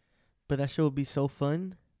 but that shit would be so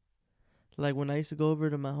fun. Like when I used to go over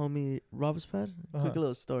to my homie Rob's pad. Quick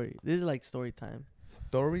little story. This is like story time.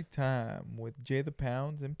 Story time with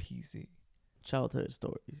JthaPoundz and Peezy. Childhood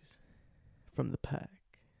stories from the pack.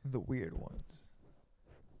 The weird ones.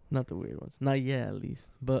 Not the weird ones. Not yet, at least.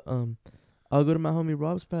 But I'll go to my homie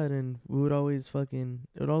Rob's pad, and we would always it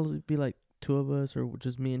would always be like 2 of us or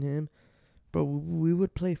just me and him. Bro, we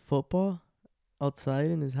would play football outside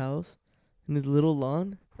in his house, in his little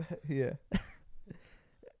lawn. Yeah.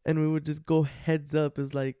 And we would just go heads up.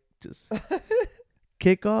 It's like just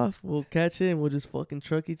kick off. We'll catch it and we'll just fucking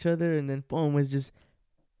truck each other. And then boom, it's just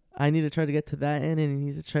I need to try to get to that end and he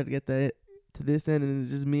needs to try to get that to this end, and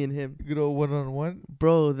it's just me and him. Good old 1-on-1.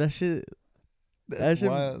 Bro, that shit. That's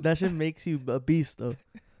wild. That shit makes you a beast, though.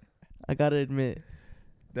 I gotta admit.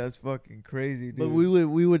 That's fucking crazy, dude. But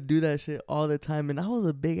we would do that shit all the time, and I was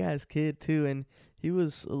a big ass kid too, and he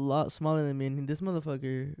was a lot smaller than me, and this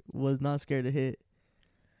motherfucker was not scared to hit.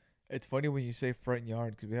 It's funny when you say front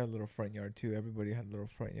yard, because we had a little front yard too. Everybody had a little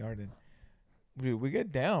front yard, and dude, we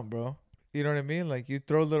get down, bro. You know what I mean? Like you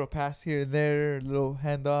throw a little pass here and there, a little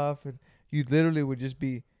handoff, and you literally would just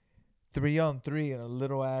be 3-on-3 in a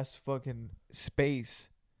little ass fucking space,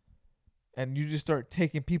 and you just start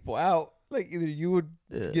taking people out. Like either you would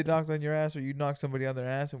get knocked on your ass or you'd knock somebody on their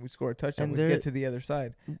ass, and we'd score a touchdown. We'd get to the other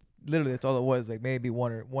side. Literally, that's all it was. Like maybe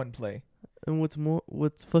one play. And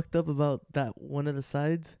what's fucked up about that one of the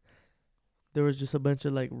sides, there was just a bunch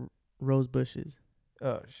of like rose bushes.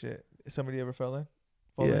 Oh shit! Somebody ever fell in?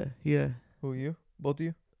 Yeah. Who, you? Both of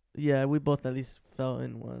you? Yeah, we both at least fell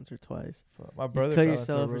in once or twice. My brother cut fell yourself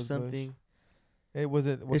into a or rose something. Bush. It was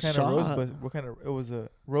it. What kind of rose bush? What kind of? It was a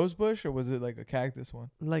rose bush or was it like a cactus one?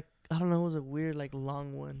 Like I don't know, it was a weird like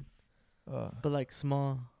long one, but like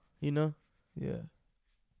small. You know? Yeah.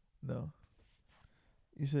 No.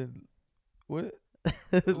 You said what?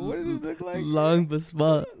 What does this look like? Long but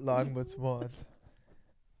small. Long but small. It's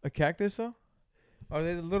a cactus though? Are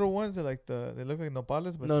they the little ones that like they look like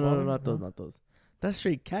nopales but smaller? No, not those. That's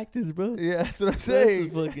straight cactus, bro. Yeah, that's what I'm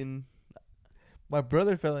saying. Fucking. My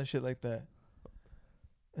brother fell in shit like that,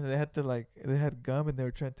 and they had gum and they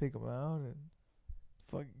were trying to take him out, and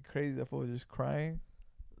fucking crazy. That fool was just crying.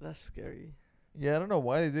 That's scary. Yeah, I don't know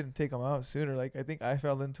why they didn't take him out sooner. Like I think I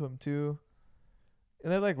fell into him too,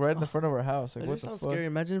 and they're like right in the front of our house. Like that what the sounds fuck? scary.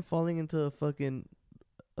 Imagine falling into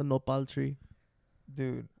a nopal tree.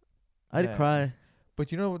 Dude, I'd cry.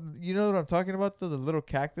 But you know what I'm talking about though? The little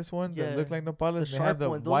cactus ones that look like nopales. The sharp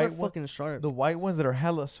ones. Those are fucking sharp. The white ones that are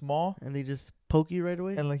hella small. And they just poke you right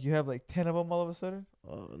away. And like you have like 10 of them all of a sudden.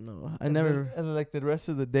 Oh no, And then like the rest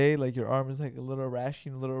of the day, like your arm is like a little rashy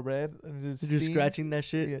and a little red, and it you're just scratching that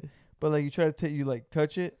shit. Yeah. But like you try to you like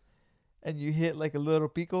touch it, and you hit like a little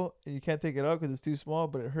pico, and you can't take it out because it's too small,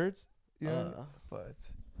 but it hurts. You know, but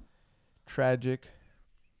it's tragic.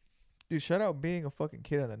 Dude, shout out being a fucking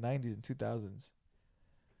kid in the 90s and 2000s.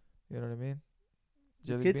 You know what I mean?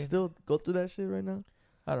 Do kids still go through that shit right now?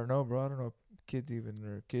 I don't know, bro. I don't know if kids even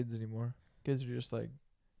are kids anymore. Kids are just like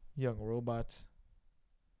young robots.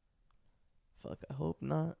 Fuck, I hope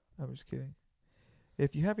not. I'm just kidding.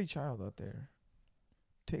 If you have a child out there,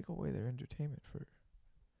 take away their entertainment for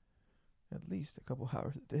at least a couple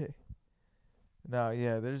hours a day. No,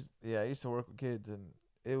 I used to work with kids, and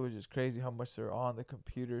it was just crazy how much they're on the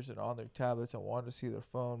computers and on their tablets and wanted to see their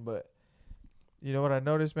phone. But you know what I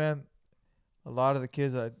noticed, man? A lot of the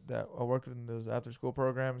kids that I worked with in those after-school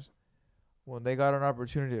programs, when they got an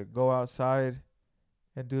opportunity to go outside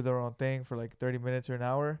and do their own thing for like 30 minutes or an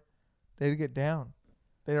hour, they'd get down.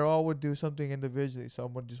 They all would do something individually.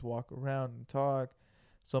 Some would just walk around and talk.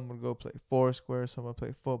 Some would go play foursquare. Some would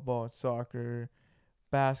play football and soccer,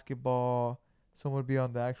 basketball. Some would be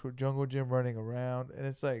on the actual jungle gym running around. And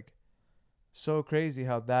it's like so crazy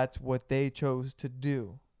how that's what they chose to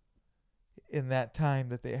do in that time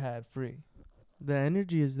that they had free. The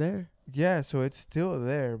energy is there. Yeah, so it's still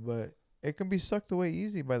there, but it can be sucked away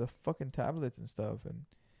easy by the fucking tablets and stuff. And,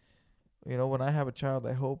 you know, when I have a child,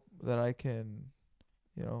 I hope that I can,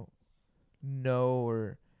 you know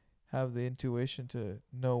or have the intuition to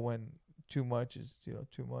know when too much is,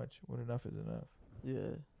 too much, when enough is enough.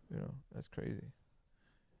 Yeah. That's crazy.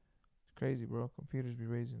 It's crazy, bro. Computers be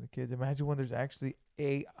raising the kids. Imagine when there's actually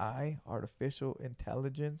AI, artificial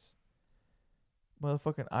intelligence,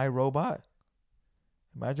 motherfucking iRobot.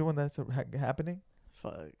 Imagine when that's happening.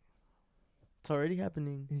 Fuck. It's already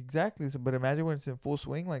happening. Exactly. So, but imagine when it's in full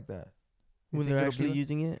swing like that. You When think they're it'll be actually like-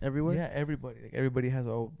 using it everywhere. Yeah, everybody. Like everybody has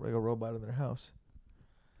a robot in their house.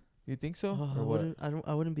 You think so? Oh, or what?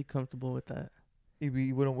 I wouldn't be comfortable with that.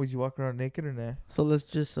 Would you walk around naked or nah? So let's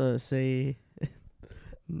just say,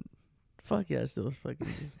 fuck yeah, still fucking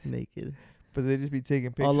just naked, But they just be taking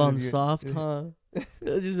pictures. all on of you. soft, huh?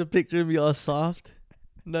 Just a picture of me all soft,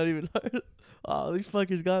 not even hard. Oh, these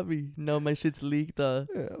fuckers got me. No, my shit's leaked. Yeah,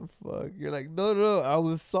 fuck. You're like, no, I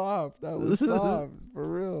was soft. I was soft for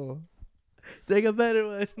real. Take a better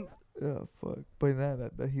one. Yeah, fuck. But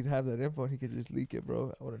that he'd have that info and he could just leak it,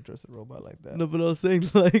 bro. I wouldn't trust a robot like that. No, but I was saying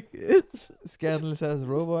like, Scandalous ass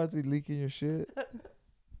robots be leaking your shit.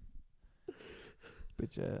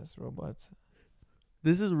 Bitch ass robots.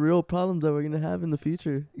 this is real problems that we're gonna have in the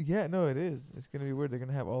future. Yeah, no, it is. It's gonna be weird. They're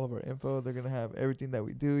gonna have all of our info. They're gonna have everything that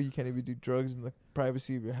we do. You can't even do drugs in the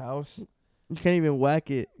privacy of your house. You can't even whack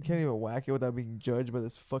it. You can't even whack it without being judged by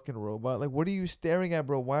this fucking robot. Like, what are you staring at,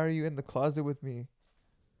 bro? Why are you in the closet with me?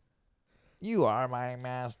 You are my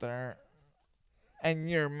master, and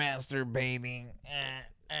you're masturbating.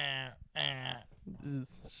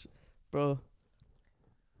 Bro,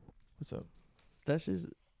 What's up? that's just.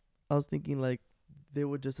 I was thinking like, they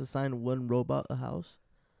would just assign one robot a house.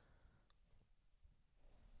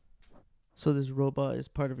 So this robot is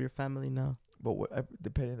part of your family now. But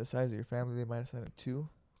depending on the size of your family, they might assign it two.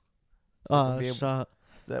 So they could be able- Shot.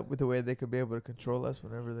 that with the way they could be able to control us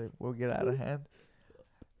whenever they will get out of hand.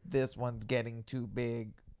 This one's getting too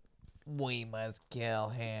big. We must kill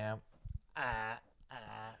him.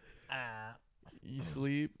 You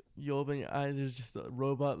sleep, you open your eyes, there's just a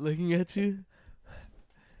robot looking at you.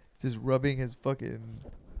 Just rubbing his fucking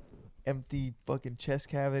empty fucking chest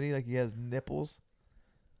cavity like he has nipples.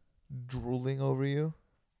 Drooling over you.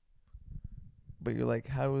 But you're like,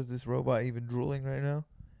 how is this robot even drooling right now?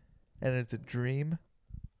 And it's a dream.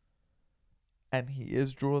 And he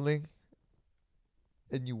is drooling.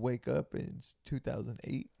 And you wake up and it's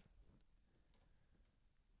 2008.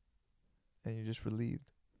 And you're just relieved.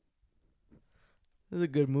 This is a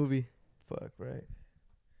good movie. Fuck, right?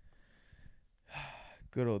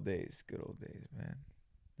 Good old days, man.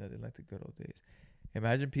 Nothing like the good old days.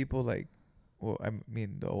 Imagine people like, well, I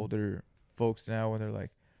mean, the older folks now when they're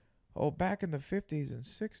like, oh, back in the 50s and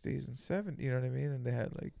 60s and 70s, you know what I mean? And they had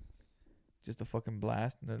like just a fucking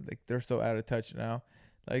blast. And they're so out of touch now.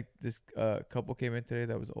 Like this couple came in today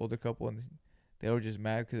that was an older couple and they were just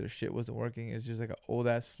mad because their shit wasn't working. It's just like an old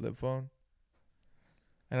ass flip phone.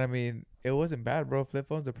 And I mean, it wasn't bad, bro. Flip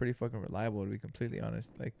phones are pretty fucking reliable, to be completely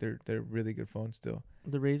honest. Like they're really good phones still.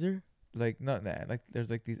 The Razor? Like like there's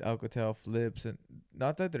like these Alcatel flips, and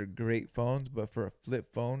not that they're great phones, but for a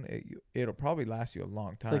flip phone, it'll probably last you a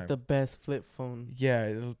long time. It's like the best flip phone. Yeah,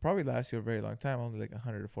 it'll probably last you a very long time. Only like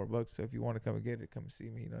 $100 or $4. So if you want to come and get it, come and see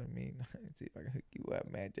me. You know what I mean? See if I can hook you up,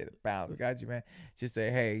 man. JthaPoundz, I got you, man. Just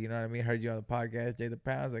say, hey, you know what I mean? Heard you on the podcast,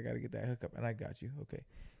 JthaPoundz. I gotta get that hookup, and I got you. Okay.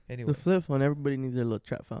 Anyway, The flip phone, everybody needs their little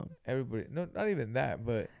trap phone. everybody, no, not even that,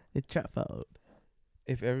 but It's trap phone.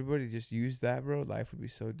 if everybody just used that, bro, life would be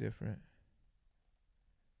so different.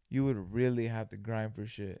 You would really have to grind for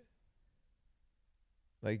shit.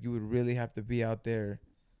 Like, you would really have to be out there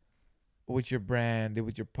with your brand,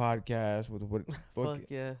 with your podcast, with what. Fuck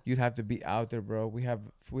yeah. You'd have to be out there, bro. We have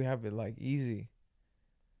it like easy.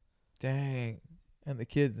 Dang, and the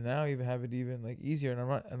kids now even have it even like easier.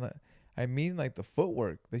 And I mean like the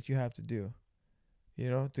footwork that you have to do. You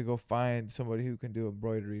know, to go find somebody who can do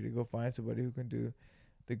embroidery, to go find somebody who can do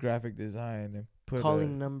the graphic design and put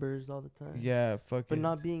Calling numbers all the time. Yeah, fucking. But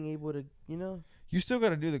not being able to, You still got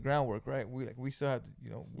to do the groundwork, right? We still have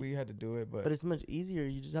to, we had to do it, but it's much easier.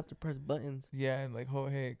 You just have to press buttons. yeah, and like, oh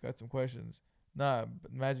hey, got some questions. Nah,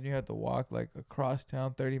 imagine you had to walk like across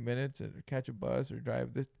town 30 minutes and catch a bus or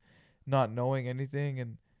drive this, not knowing anything,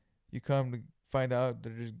 and you come to find out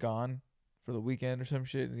they're just gone for the weekend or some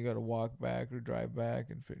shit, and you got to walk back or drive back,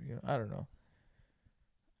 and I don't know.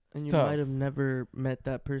 And It's you tough. might have never met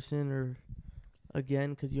that person or again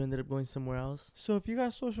because you ended up going somewhere else. So if you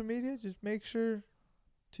got social media, just make sure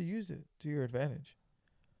to use it to your advantage.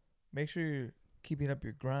 Make sure you're keeping up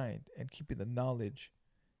your grind and keeping the knowledge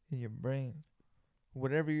in your brain.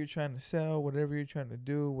 Whatever you're trying to sell, whatever you're trying to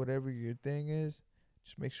do, whatever your thing is,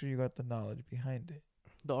 just make sure you got the knowledge behind it.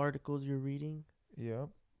 The articles you're reading. Yep.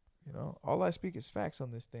 All I speak is facts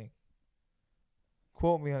on this thing.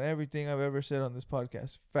 Quote me on everything I've ever said on this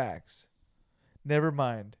podcast. Facts. Never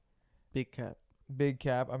mind. Big cap. Big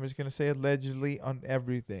cap. I'm just going to say allegedly on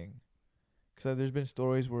everything. Because there's been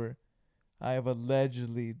stories where I have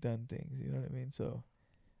allegedly done things. You know what I mean? So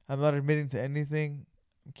I'm not admitting to anything.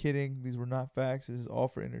 I'm kidding. These were not facts. This is all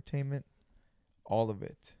for entertainment. all of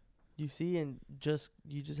it. You see, and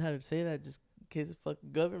you just had to say that just in case of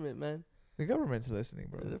fucking government, man. The government's listening,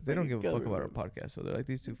 bro. The They don't give a fucking fuck about our government. podcast, so they're like,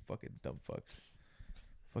 these two fucking dumb fucks.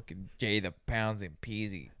 Fucking JthaPoundz and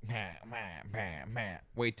Peezy.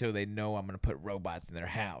 Wait till they know I'm gonna put robots in their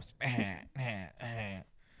house.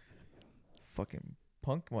 Fucking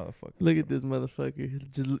punk motherfucker. Look at this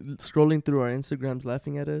motherfucker just scrolling through our Instagrams,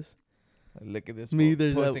 laughing at us. Look at this Me, fool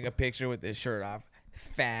there's that- posting a picture with his shirt off.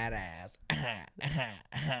 Fat ass.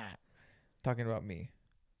 Talking about me.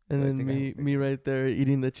 And I then think I have a me right there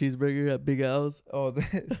eating the cheeseburger at Big Al's. Oh,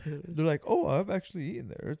 they're like, oh, I've actually eaten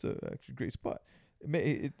there. It's a actually great spot.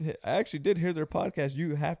 I actually did hear their podcast.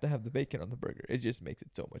 You have to have the bacon on the burger. It just makes it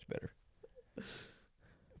so much better.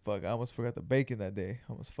 Fuck, I almost forgot the bacon that day.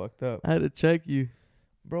 I almost fucked up. I had to check you.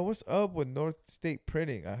 Bro, what's up with North State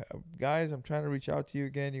Printing? Guys, I'm trying to reach out to you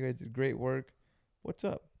again. You guys did great work. What's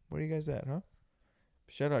up? Where are you guys at, huh?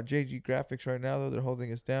 Shout out JG Graphics right now, though. They're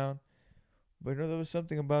holding us down. But, there was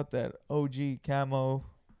something about that OG camo.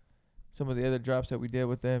 Some of the other drops that we did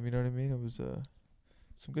with them, you know what I mean? It was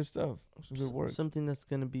some good stuff. Some good work. Something that's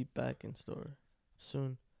going to be back in store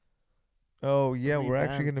soon. Oh, yeah, we're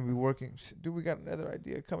actually Revamped. going to be working. Dude, we got another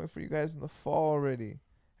idea coming for you guys in the fall already.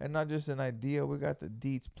 And not just an idea, we got the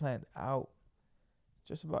deets planned out.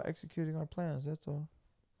 Just about executing our plans, that's all.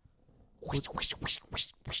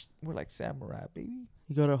 We're like samurai, baby.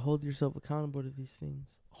 You got to hold yourself accountable to these things.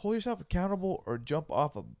 Hold yourself accountable or jump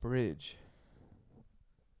off a bridge.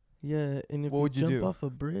 Yeah, and if What you would you jump do? off a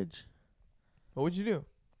bridge, What would you do?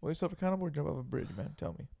 Hold yourself accountable or jump off a bridge, man?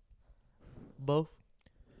 Tell me. both.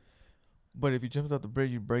 But if you jumped off the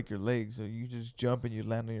bridge, you break your legs. So you just jump and you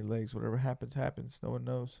land on your legs. Whatever happens, happens. No one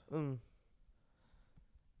knows.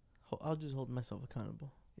 I'll just hold myself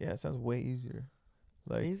accountable. Yeah, it sounds way easier.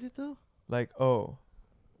 Like, Is it though?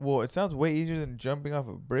 Well, it sounds way easier than jumping off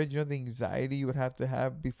a bridge. You know the anxiety you would have to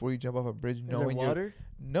have before you jump off a bridge, Is there knowing water?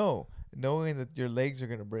 knowing that your legs are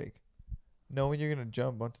gonna break, knowing you're gonna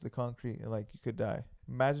jump onto the concrete and like you could die.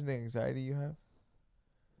 Imagine the anxiety you have.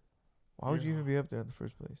 Why would you even be up there in the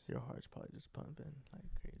first place? Your heart's probably just pumping like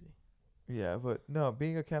crazy. Yeah, but no,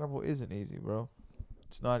 being accountable isn't easy, bro.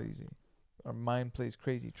 It's not easy. Our mind plays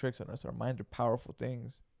crazy tricks on us. Our minds are powerful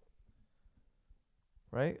things.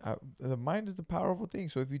 Right? The mind is the powerful thing.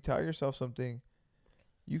 So if you tell yourself something,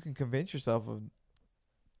 you can convince yourself of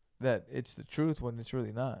that it's the truth when it's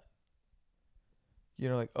really not. You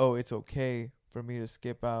know, like, oh, it's okay for me to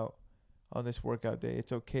skip out on this workout day.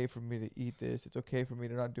 It's okay for me to eat this. It's okay for me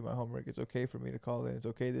to not do my homework. It's okay for me to call in. It's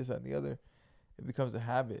okay this, that, and the other. It becomes a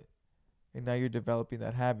habit. And now you're developing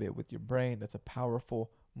that habit with your brain. That's a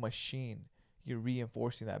powerful machine. You're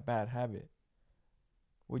reinforcing that bad habit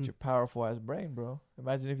with your powerful ass brain, bro.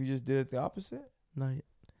 Imagine if you just did it the opposite. Not yet.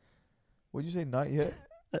 What'd you say? Not yet?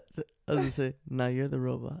 I was gonna say, now you're the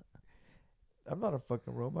robot. I'm not a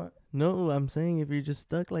fucking robot. No, I'm saying if you're just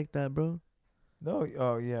stuck like that, bro, No.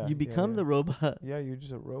 Oh, yeah. you become the robot. Yeah, you're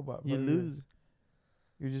just a robot. You bro. lose.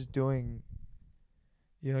 You're just doing,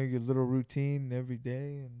 your little routine every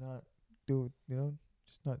day and not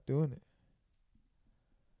just not doing it.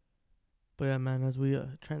 But yeah, man, as we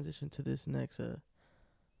transition to this next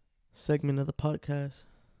segment of the podcast,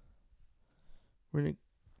 we're gonna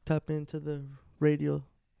tap into the radio.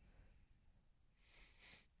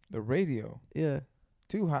 The radio. Yeah,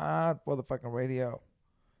 Too hot for the fucking radio.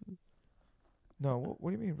 No,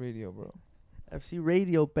 what do you mean radio, bro? FC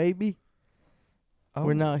Radio, baby. Oh,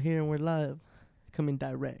 We're now here and we're live, coming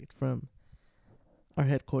direct from our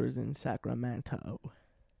headquarters in Sacramento.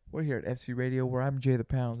 We're here at FC Radio, where I'm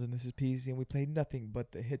JthaPoundz and this is Peezy, and we play nothing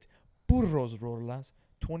but the hits. Burros rolas,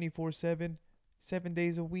 24/7, 7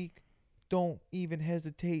 days a week. Don't even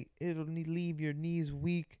hesitate. It'll leave your knees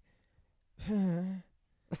weak. I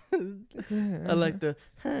like the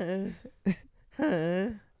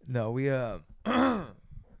No, we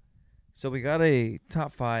so we got a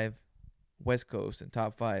top 5 West Coast and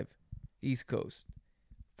top 5 East Coast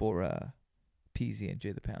for Peezy and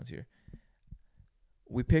JthaPoundz here.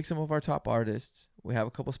 We picked some of our top artists. We have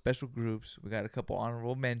a couple special groups. We got a couple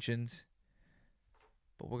honorable mentions.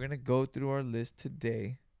 But we're going to go through our list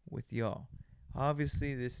today with y'all.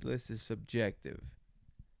 Obviously, this list is subjective.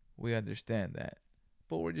 We understand that.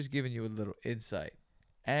 But we're just giving you a little insight.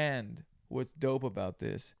 And what's dope about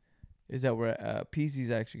this is that Peezy's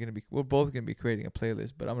actually going to we're both going to be creating a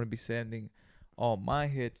playlist. But I'm going to be sending all my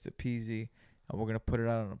hits to Peezy. And we're going to put it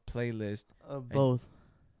out on a playlist. both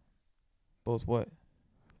Both what?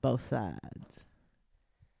 both sides.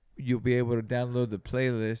 You'll be able to download the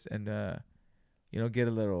playlist and get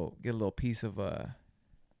a little piece of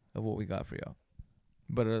what we got for y'all.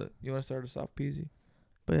 But you want to start us off, Peezy?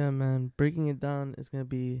 But yeah, man, breaking it down is gonna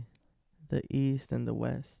be the East and the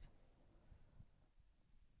West.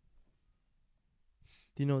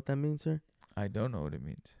 Do you know what that means, sir? I don't know what it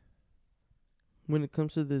means. When it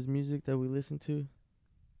comes to this music that we listen to,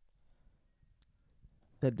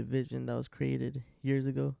 that division that was created years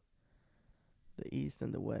ago, the East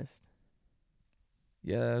and the West.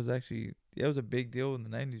 Yeah, that was actually it was a big deal in the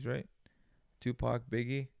 90s, right? Tupac,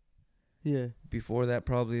 Biggie. Yeah. Before that,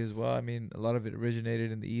 probably as well. I mean, a lot of it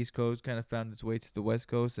originated in the East Coast, kind of found its way to the West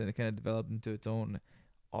Coast, and it kind of developed into its own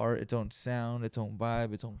art, its own sound, its own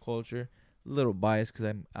vibe, its own culture. A little biased because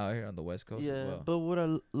I'm out here on the West Coast as well. But what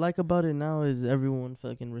I like about it now is everyone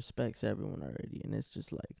fucking respects everyone already, and it's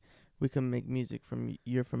just like we can make music from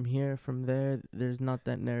you're from here, from there. There's not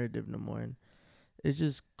that narrative no more, and it's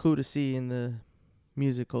just cool to see in the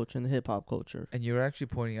music culture and the hip hop culture. And you're actually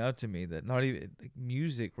pointing out to me that not even like,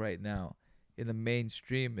 music right now in the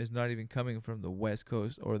mainstream is not even coming from the West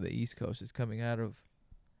Coast or the East Coast. It's coming out of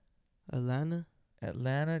Atlanta,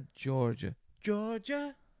 Georgia.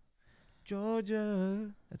 Georgia.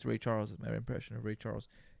 That's Ray Charles. Is my impression of Ray Charles.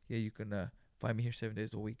 Yeah, you can find me here 7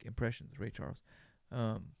 days a week. Impressions, Ray Charles.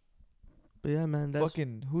 But yeah, man, that's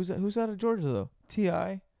fucking who's out of Georgia though?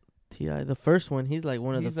 T.I. T.I. The first one, he's like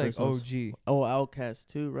one of the He's like first ones. OG. Oh, Outkast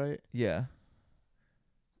too, right? Yeah.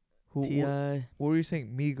 Who? T.I. What were you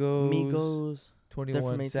saying? Migos. They're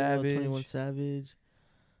from 21 ATL, Savage. 21 Savage.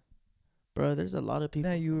 Bro, there's a lot of people.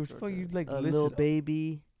 Nah, you were from fucking Georgia. like Lil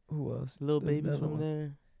Baby. Who else? Lil There's Baby's another from one.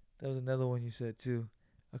 there. That was another one you said too.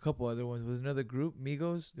 A couple other ones. Was another group?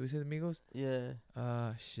 Migos? Did we say the Migos?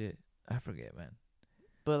 Yeah. Shit. I forget, man.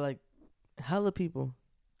 But like, hella people.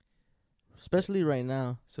 Especially right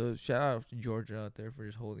now. So shout out to Georgia out there for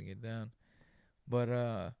just holding it down. But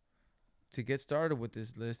to get started with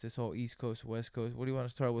this list, this whole East Coast, West Coast, what do you want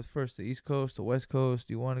to start with first? The East Coast, the West Coast?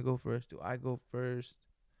 Do you want to go first? Do I go first?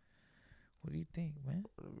 What do you think, man?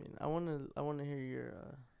 I mean, I wanna hear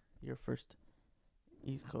your first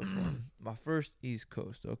East Coast one. My first East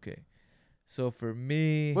Coast. Okay. So for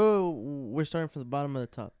me, Whoa, we're starting from the bottom of the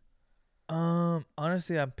top.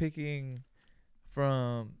 honestly, I'm picking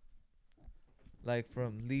from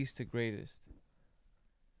least to greatest.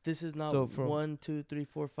 This is not So from 1, 2, 3,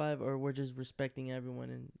 4, 5, or we're just respecting everyone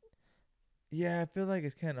and Yeah, I feel like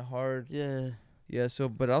it's kind of hard. yeah. Yeah, so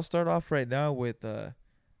but I'll start off right now with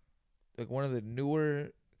like one of the newer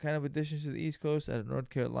kind of additions to the East Coast out of North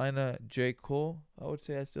Carolina, J. Cole. I would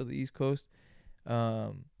say that's still the East Coast.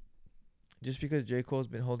 Just because J. Cole's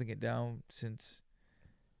been holding it down since,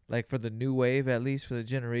 like, for the new wave, at least for the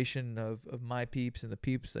generation of my peeps and the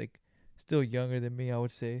peeps, like, still younger than me, I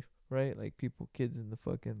would say, right? Like, kids in the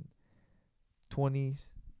fucking 20s.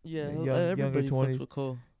 Yeah, younger everybody 20s. fucks with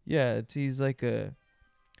Cole. Yeah, it's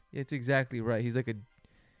exactly right.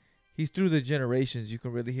 He's through the generations. You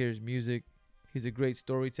can really hear his music. He's a great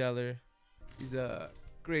storyteller.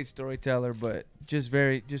 But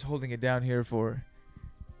just holding it down here for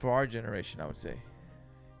our generation, I would say.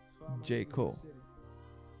 J. Cole.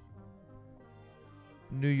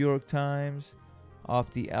 New York Times,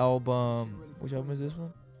 off the album. Which album is this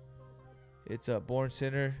one? It's Born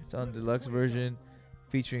Sinner. It's on the deluxe version,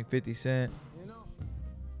 featuring 50 Cent.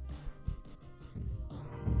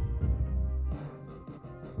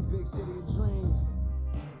 Big city of dreams,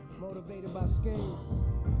 motivated by schemes.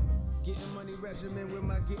 Getting money regimen with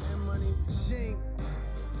my getting money machine.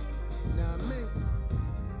 Now I mean,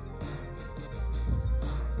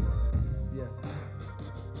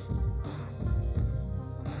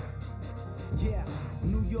 yeah.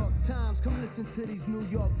 New York Times, come listen to these New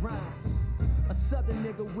York rhymes. A southern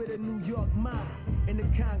nigga with a New York mind. In the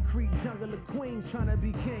concrete jungle of Queens, trying to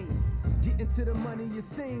be kings. Getting to the money it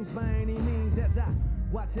seems by any means as I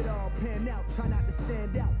watch it all pan out, try not to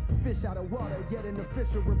stand out. Fish out of water, yet an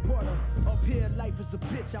official reporter. Up here, life is a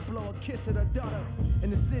bitch, I blow a kiss at her daughter.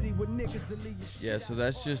 In the city with niggas that leave your shit. Yeah, so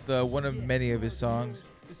that's just one of many of his songs.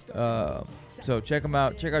 So check him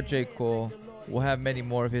out. Check out J. Cole. We'll have many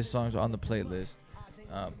more of his songs on the playlist.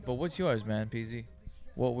 But what's yours, man, Peezy?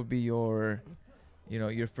 What would be your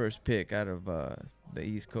first pick out of the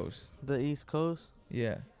East Coast? The East Coast?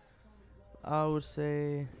 Yeah. I would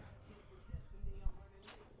say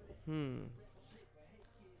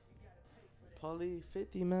probably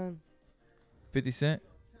 50, man. 50 Cent?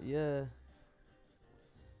 Yeah.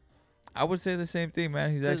 I would say the same thing,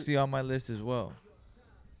 man. He's 'Cause- actually on my list as well.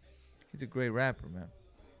 He's a great rapper, man.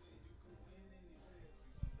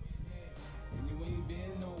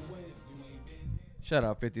 Shout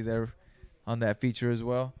out 50 there on that feature as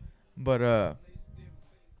well. But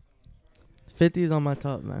 50 is on my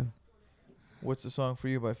top, man. what's the song for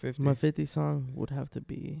you by 50? My 50 song would have to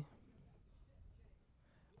be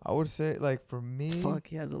I would say like for me, Fuck,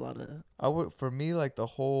 he has a lot of. like the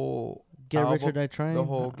whole Get album, Rich or Die Trying. the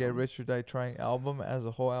whole Get Rich or Die Trying album as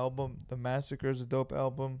a whole album. The Massacre is a dope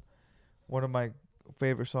album. One of my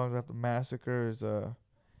favorite songs off the Massacre is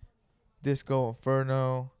Disco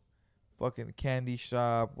Inferno, fucking Candy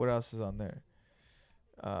Shop. What else is on there?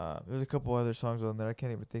 There's a couple other songs on there. I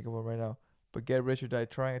can't even think of them right now. But Get Rich or Die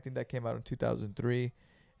Trying, I think that came out in 2003.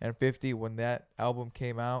 And 50, when that album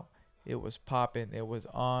came out, it was popping. It was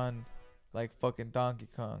on like fucking Donkey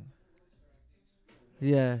Kong.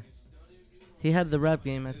 Yeah. He had the rap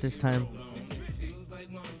game at this time.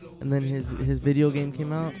 And then his video game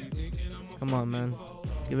came out. Come on, man.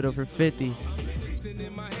 Give it up for 50.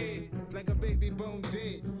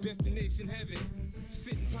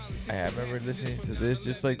 I remember listening to this,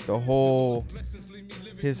 just like the whole,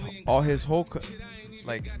 his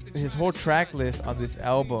whole track list on this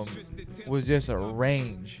album was just a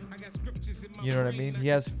range. You know what I mean? He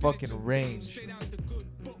has fucking range.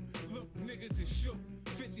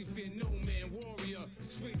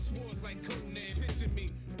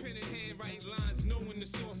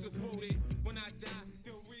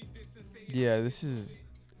 Yeah, this is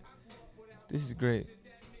great.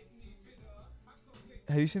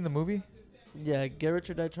 Have you seen the movie? Yeah, Get Rich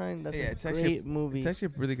or Die Trying. That's It's a actually great movie. It's actually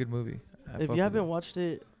a really good movie. If you haven't watched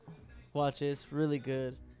it, watch it. It's really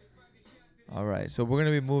good. All right, so we're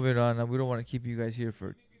gonna be moving on. We don't want to keep you guys here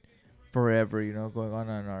for forever. You know, going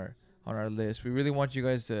on our list. We really want you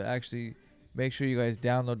guys to actually make sure you guys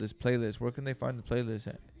download this playlist. Where can they find the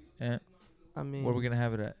playlist at? I mean, where are we gonna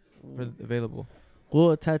have it at? Available.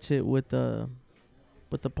 We'll attach it with the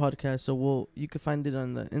podcast, so you can find it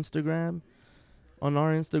on the Instagram, on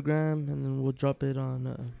our Instagram, and then we'll drop it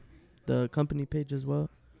on the company page as well.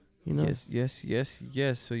 You know.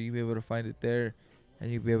 Yes. So you'll be able to find it there,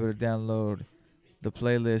 and you'll be able to download the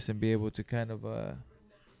playlist and be able to kind of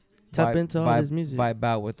tap into all his music, vibe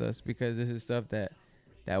out with us, because this is stuff that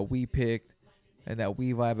we picked and that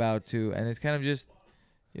we vibe out to, and it's kind of just,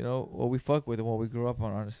 you know, what we fuck with and what we grew up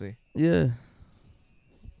on, honestly. Yeah.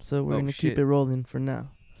 So we're gonna keep it rolling for now.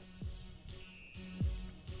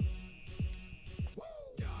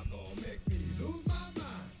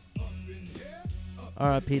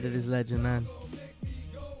 R.I.P. to this legend, man.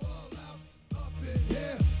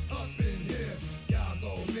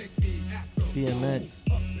 DMX.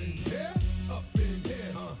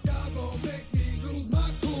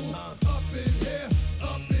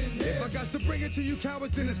 To you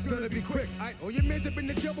cowards, then it's gonna be quick. Oh, you made up in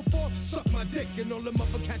the jail before? Suck my dick and all the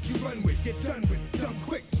motherfuckers you run with. Get done with, done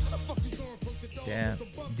quick. Damn.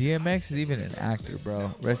 DMX is even an actor, bro.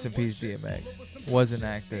 Rest in peace, DMX. Was an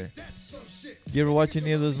actor. You ever watch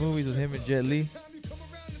any of those movies with him and Jet Li?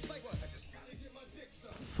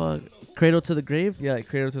 Fuck. Cradle to the Grave? Yeah, like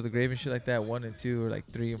Cradle to the Grave and shit like that. 1 and 2, or like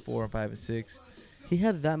 3 and 4 and 5 and 6. He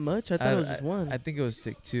had that much? I thought it was just one. I think it was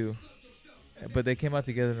take 2. But they came out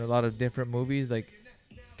together in a lot of different movies, like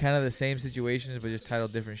kind of the same situations, but just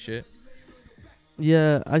titled different shit.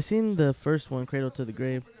 Yeah, I seen the first one, Cradle to the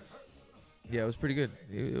Grave. Yeah, it was pretty good.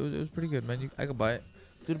 It was pretty good, man. I could buy it.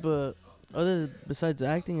 Dude, but besides the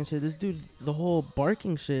acting and shit, this dude, the whole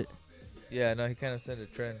barking shit. Yeah, no, he kind of set a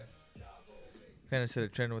trend.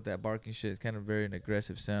 With that barking shit. It's kind of very an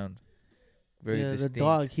aggressive sound. Very distinct. The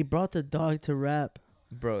dog. He brought the dog to rap.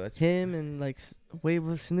 Bro, that's him and like Wave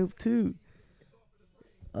of Snoop too.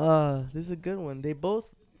 This is a good one. They both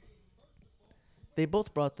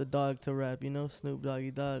brought the dog to rap, you know, Snoop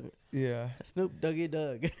Doggy Dogg. Yeah. Snoop Doggy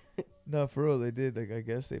Dogg. No, for real, they did. Like, I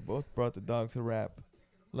guess they both brought the dog to rap.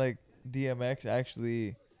 Like, DMX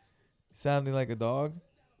actually sounding like a dog,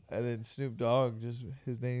 and then Snoop Dogg, just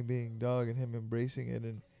his name being Dog, and him embracing it,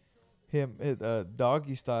 and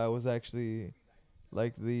Doggy Style was actually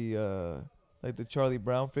like the Charlie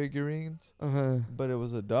Brown figurines, but it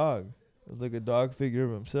was a dog. It was like a dog figure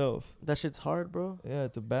of himself. That shit's hard, bro. Yeah,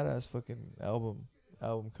 it's a badass fucking album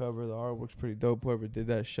cover. The artwork's pretty dope. Whoever did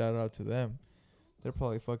that, shout out to them. They're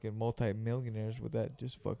probably fucking multi-millionaires with that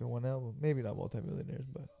just fucking one album. Maybe not multi-millionaires,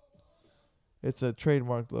 but it's a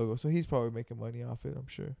trademark logo, so he's probably making money off it, I'm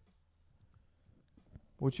sure.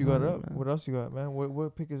 What you got up? Man. What else you got, man?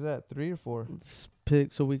 What pick is that? 3 or 4?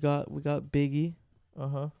 Pick. So we got Biggie.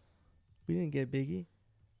 We didn't get Biggie.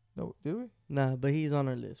 No, did we? Nah, but he's on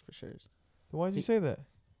our list for sure. Then why'd you say that?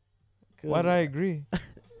 Why did I agree?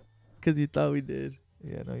 Because you thought we did.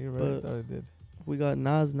 Yeah, no, you're right. I thought I did. We got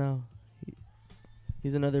Nas now.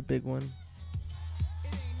 He's another big one.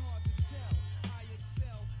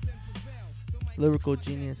 Lyrical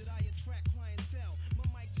genius.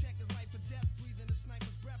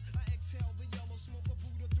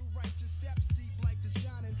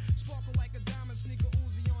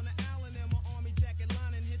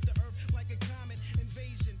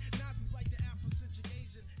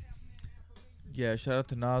 Yeah, shout out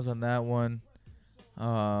to Nas on that one.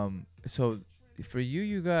 So for you,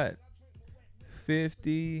 you got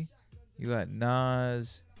 50, you got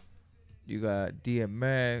Nas, you got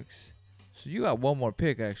DMX. So you got one more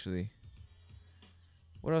pick actually.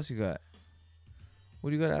 What else you got? What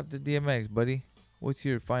do you got after DMX, buddy? What's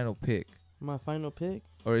your final pick? My final pick?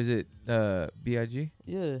 Or is it B.I.G.?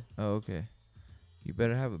 Yeah. Oh, okay. You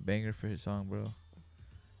better have a banger for his song, bro.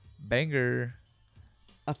 Banger.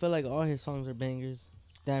 I feel like all his songs are bangers.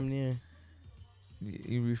 Damn near.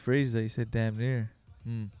 You rephrased that. You said damn near.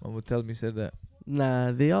 I'm going to tell him you said that.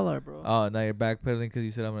 Nah, they all are, bro. Oh, now you're backpedaling because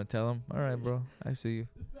you said I'm going to tell him? All right, bro. I see you.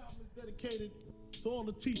 This album is dedicated to all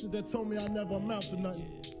the teachers that told me I never amount to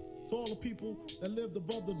nothing. To all the people that lived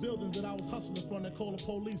above the buildings that I was hustling from that called the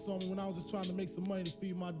police on me when I was just trying to make some money to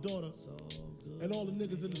feed my daughter. And all the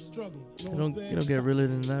niggas in the struggle. You know what I'm saying? You don't get realer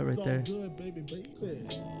than that right It's there. all good, baby.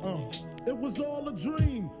 It was all a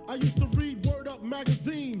dream. I used to read Word Up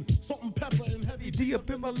magazine. Salt and pepper and heavy D up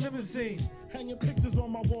in my limousine. Hanging pictures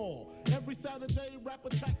on my wall. Every Saturday, rap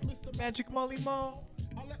attack Mr. Magic Molly Mall.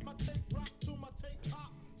 I let my tape rock to my tape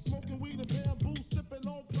pop. Smoking weed and bamboo, sipping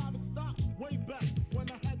on private stock. Way back when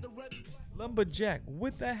I had the ready. Lumberjack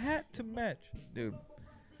with a hat to match. Dude,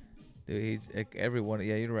 he's like every one.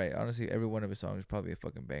 Yeah, you're right. Honestly, every one of his songs is probably a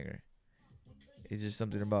fucking banger. It's just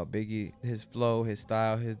something about Biggie, his flow, his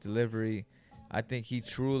style, his delivery. I think he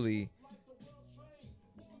truly,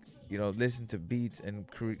 listened to beats and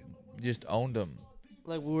just owned them.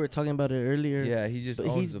 Like we were talking about it earlier. Yeah, he just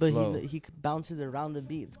owns the flow. He bounces around the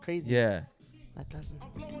beat. It's crazy. Yeah.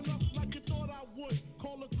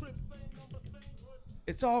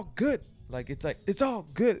 It's all good. It's all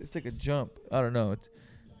good. It's like a jump. I don't know.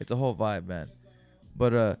 It's a whole vibe, man.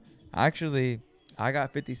 But actually, I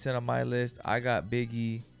got 50 Cent on my list. I got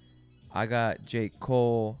Biggie. I got J.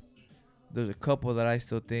 Cole. There's a couple that I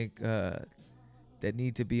still think that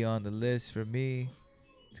need to be on the list for me.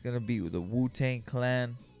 It's gonna be the Wu-Tang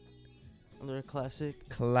Clan. They're a classic.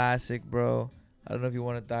 Classic, bro. I don't know if you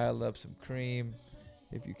want to dial up some Cream,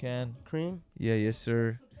 if you can. Cream? Yeah, yes,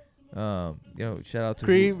 sir. Shout out to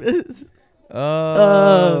Cream.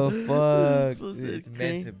 Oh, fuck. It's Cream.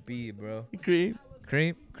 meant to be, bro. Cream.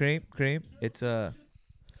 Cream. It's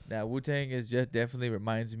now Wu-Tang is just definitely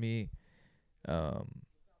reminds me of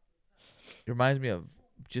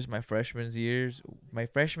just my freshman years. My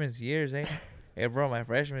freshman years, eh? Hey, bro, my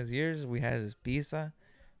freshman years we had this pizza,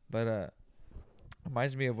 but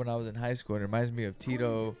reminds me of when I was in high school. It reminds me of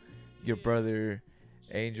Tito, your brother,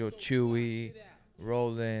 Angel, Chewy,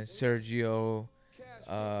 Roland, Sergio,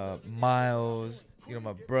 Miles,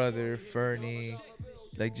 my brother, Fernie,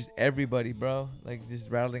 like just everybody, bro. Like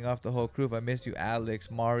just rattling off the whole crew. If I miss you,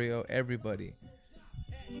 Alex, Mario, everybody.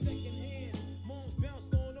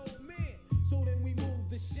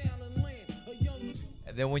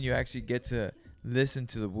 And then when you actually get to listen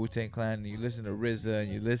to the Wu-Tang Clan and you listen to RZA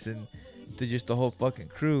and you listen to just the whole fucking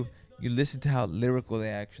crew, you listen to how lyrical they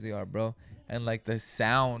actually are, bro. And like the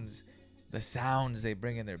sounds they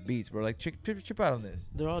bring in their beats, bro. Like chip out on this.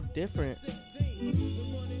 They're all different.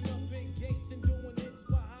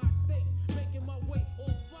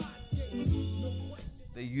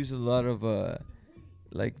 They use a lot of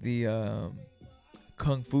like the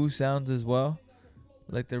kung fu sounds as well.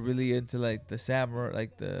 Like they're really into like the samurai,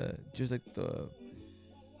 like the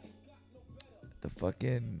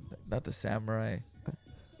fucking, not the samurai,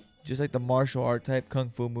 just like the martial art type kung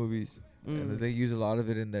fu movies. And they use a lot of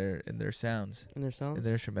it in their sounds. In their sounds? In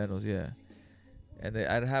their instrumentals, yeah. And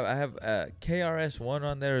I have KRS-One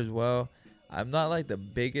on there as well. I'm not like the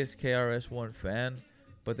biggest KRS-One fan,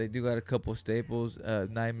 but they do got a couple staples,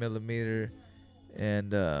 9mm,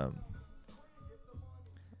 and The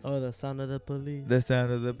Sound of the Police. The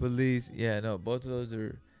Sound of the Police. Yeah, no, both of those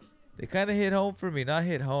they kind of hit home for me. Not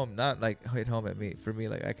like hit home at me. For me,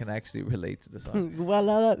 like I can actually relate to the song.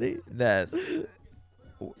 That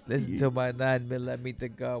listen to my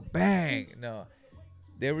 9mm go bang. No,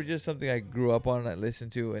 they were just something I grew up on and I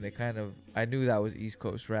listened to, and I knew that was East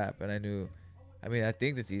Coast rap, and I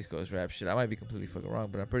think that's East Coast rap. Shit, I might be completely fucking wrong,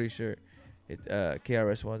 but I'm pretty sure it's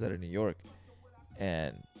KRS-One's out of New York,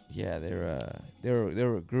 and yeah,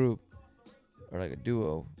 they're a group or like a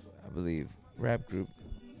duo, I believe, rap group,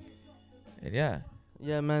 and yeah,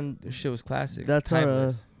 man, this shit was classic. That's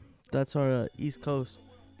our East Coast,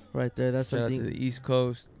 right there. That's shout out to the East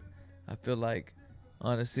Coast. I feel like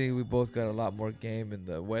honestly we both got a lot more game in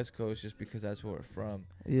the West Coast just because that's where we're from.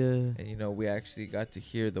 Yeah, and we actually got to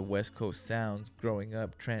hear the West Coast sounds growing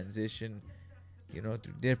up, transition. Through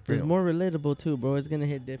different. It's more relatable too, bro. It's gonna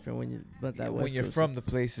hit different when you're from the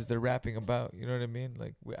places they're rapping about. You know what I mean?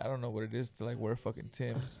 Like I don't know what it is to like wear fucking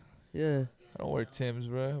Timbs. Yeah. I don't wear Timbs,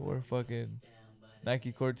 bro. I wear fucking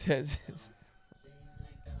Nike Cortezes.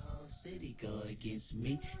 City go against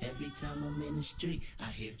me every time I'm in the street. I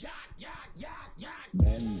hear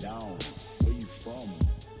Man down, where you from,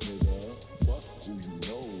 nigga? Fuck who you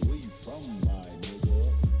know, where you from, my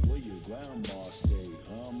nigga? Where your grandma stay,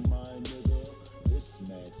 my nigga? This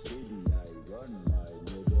mad city I run, my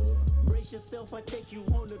nigga. brace yourself, I take you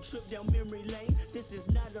on a trip down memory lane. This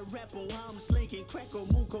is not a rap on how I'm slinking crack or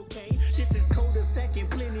moon cocaine. This is cul-de-sac and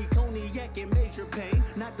plenty cognac and major pain.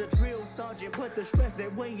 Not the drill sergeant, but the stress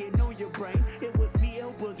that weighing on your brain. It was me,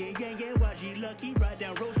 El Boogie, Gang, and YG Lucky. Ride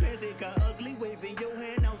down Rosecrans, it got ugly. Waving your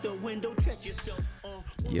hand out the window, check yourself.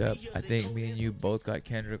 Yep, I think me and you both got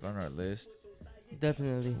Kendrick on our list.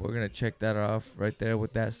 Definitely. We're gonna check that off right there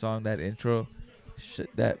with that song, that intro.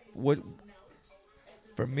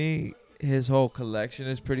 For me, his whole collection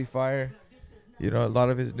is pretty fire. You know, a lot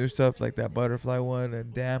of his new stuff, like that Butterfly one,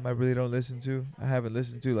 and Damn, I really don't listen to. I haven't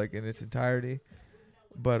listened to like in its entirety,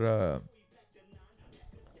 but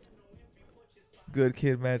Good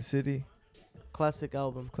Kid, Mad City, Classic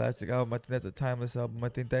album. I think that's a timeless album. I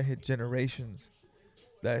think that hit generations.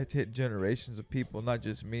 That hit generations of people, not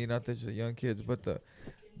just me, not just the young kids, but the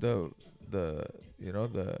you know,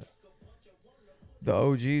 the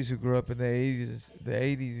OGs who grew up in the 80s,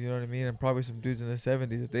 you know what I mean, and probably some dudes in the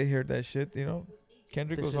 70s. If they heard that shit, you know,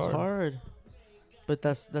 Kendrick This goes is hard. hard. But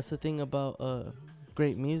that's the thing about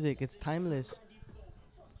great music. It's timeless.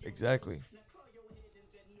 Exactly.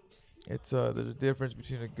 It's there's a difference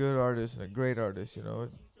between a good artist and a great artist, you know.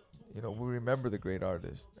 You know, we remember the great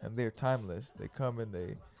artists, and they're timeless. They come and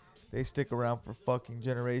they stick around for fucking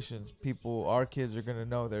generations. People, our kids are gonna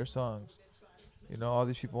know their songs. You know, all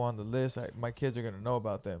these people on the list, my kids are gonna know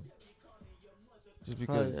about them. Just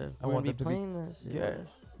because I want them to playing that shit.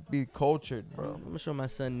 be cultured, bro. I'm gonna show my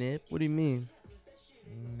son Nip. What do you mean?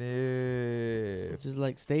 Nip. Just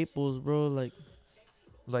like staples, bro.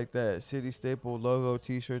 Like that City Staple logo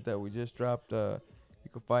T-shirt that we just dropped. You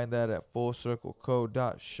can find that at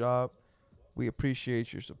fullcircleco.shop. We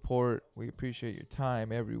appreciate your support. We appreciate your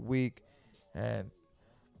time every week, and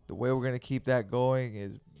the way we're gonna keep that going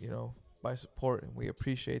is, you know, by support, and we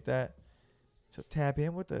appreciate that. So tap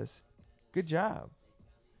in with us. Good job.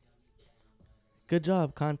 Good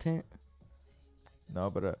job, content. No,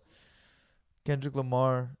 but Kendrick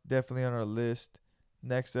Lamar definitely on our list.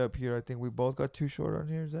 Next up here, I think we both got Too Short on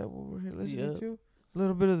here. Is that what we're here listening to? A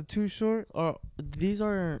little bit of the Too Short. Or these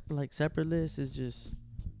aren't like separate lists. It's just,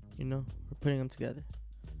 you know, we're putting them together.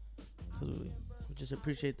 'Cause we just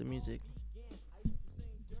appreciate the music.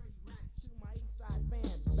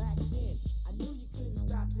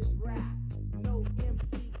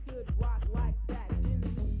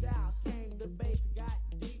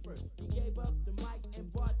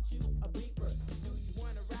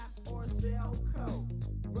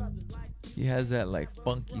 He has that like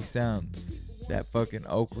funky sound, that fucking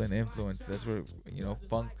Oakland influence. That's where, you know,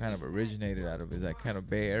 funk kind of originated out of, is that kind of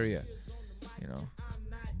Bay Area. You know,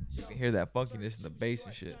 you can hear that funkiness in the bass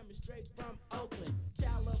and shit.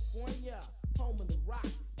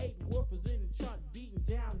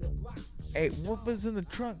 Eight woofers in the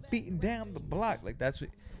trunk beating down the block. Like that's what.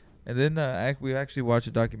 And then we actually watched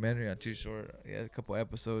a documentary on Too Short. He had a couple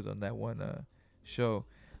episodes on that one show,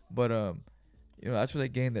 but you know, that's where they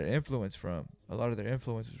gained their influence from. A lot of their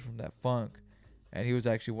influence was from that funk. And he was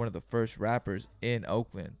actually one of the first rappers in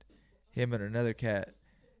Oakland. Him and another cat.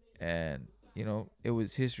 And, you know, it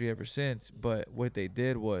was history ever since. But what they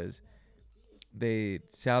did was they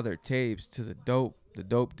sell their tapes to the dope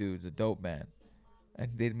dudes, the dope man.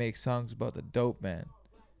 And they'd make songs about the dope man.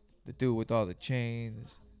 The dude with all the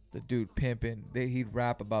chains, the dude pimping. He'd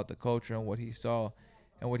rap about the culture and what he saw.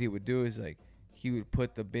 And what he would do is, like, he would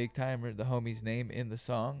put the big timer, the homie's name in the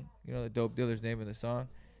song, you know, the dope dealer's name in the song,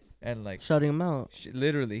 and like shouting them out.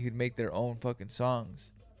 Literally, he'd make their own fucking songs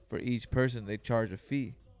for each person. They'd charge a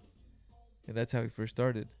fee, and that's how he first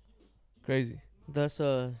started. Crazy. That's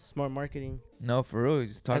smart marketing. No, for real. You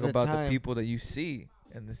just talk about the time. people that you see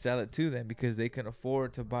and then sell it to them because they can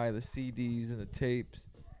afford to buy the CDs and the tapes,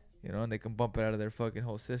 you know, and they can bump it out of their fucking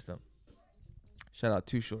whole system. Shout out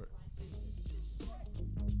Too Short.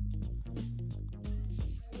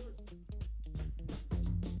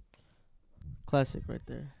 Classic right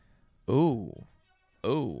there. Ooh.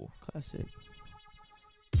 Classic.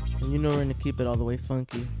 And you know we're going to keep it all the way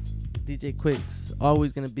funky. DJ Quick's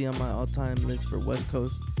always going to be on my all-time list for West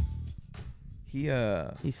Coast. He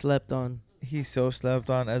slept on. He's so slept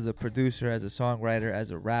on as a producer, as a songwriter,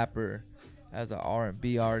 as a rapper, as an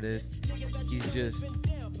R&B artist. He's just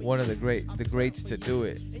one of the greats to do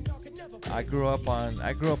it. I grew up on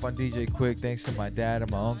DJ Quick thanks to my dad and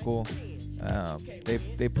my uncle.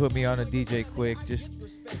 They put me on a DJ Quick. Just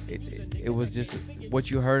it was just what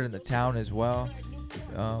you heard in the town as well.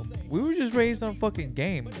 We were just raised on fucking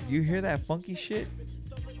game. You hear that funky shit?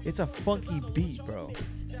 It's a funky beat, bro.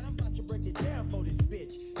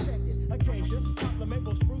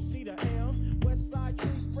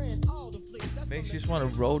 Makes you just want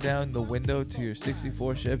to roll down the window to your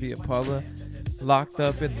 64 Chevy Impala, locked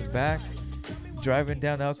up in the back, driving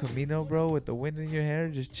down El Camino, bro, with the wind in your hair,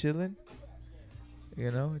 just chilling. You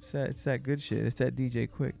know, it's that good shit. It's that DJ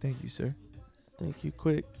Quick. Thank you, sir. Thank you,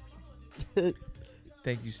 Quick.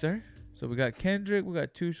 Thank you, sir. So we got Kendrick, we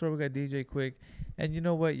got Too Short, we got DJ Quick. And you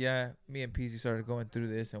know what? Yeah, me and Peezy started going through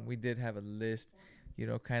this, and we did have a list, you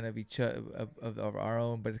know, kind of of our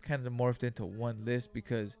own, but it kind of morphed into one list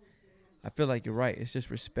because I feel like you're right. It's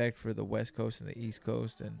just respect for the West Coast and the East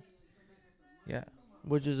Coast, and yeah.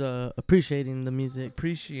 We're just appreciating the music.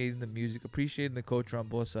 Appreciating the music, appreciating the culture on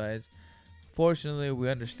both sides. Fortunately, we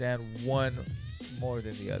understand one more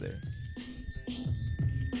than the other.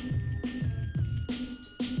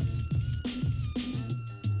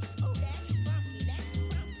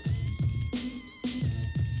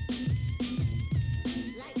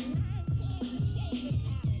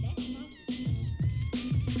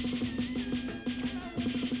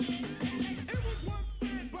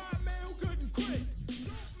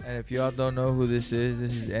 And if y'all don't know who this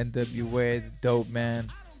is NWA, the Dope Man.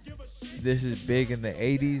 This is big in the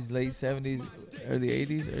 80s, late 70s, early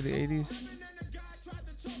 80s.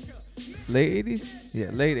 Late 80s? Yeah,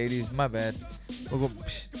 late 80s, my bad. We'll go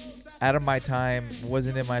out of my time,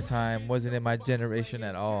 wasn't in my time, wasn't in my generation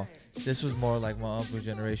at all. This was more like my uncle's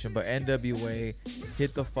generation, but NWA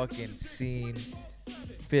hit the fucking scene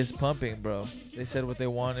fist pumping, bro. They said what they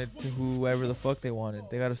wanted to whoever the fuck they wanted.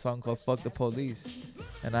 They got a song called Fuck the Police.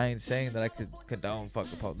 And I ain't saying that I could condone fuck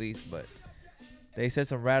the police, but they said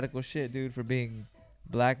some radical shit, dude, for being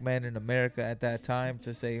black men in America at that time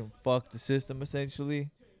to say fuck the system,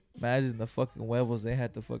 essentially. Imagine the fucking huevos they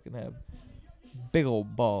had to fucking have. Big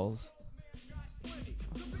old balls.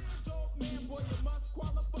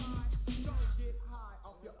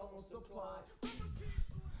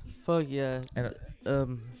 Fuck yeah. And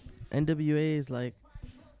NWA is like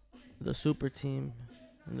the super team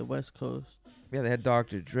in the West Coast. yeah, they had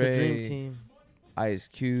Dr. Dre, The Dream Team. Ice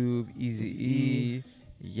Cube, Eazy-E,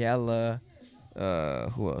 Yella,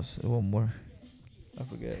 who else? One more. I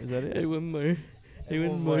forget. Is that it? Hey, one more. Hey, And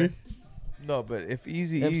one more. No, but if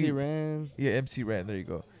Eazy-E, MC Ran. yeah, MC Ran. There you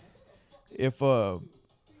go. If The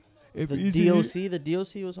Eazy-E, DOC. The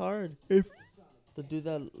DOC was hard. If- the dude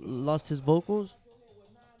that lost his vocals.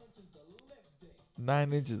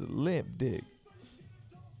 9 inches of limp dick.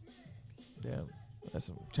 Damn, that's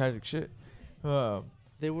some tragic shit.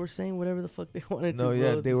 They were saying whatever the fuck they wanted to. No,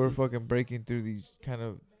 yeah, bro. they This were is fucking breaking through these kind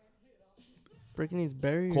of breaking these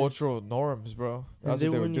barriers. cultural norms, bro. And That's they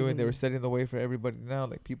what they were weren't doing. They even- were setting the way for everybody now.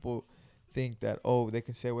 Like, people think that, oh, they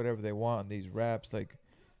can say whatever they want in these raps. Like,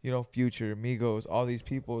 you know, Future, Migos, all these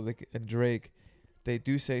people, like, and Drake, they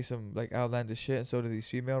do say some, like, outlandish shit, and so do these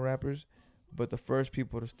female rappers. But the first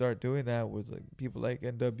people to start doing that was, like, people like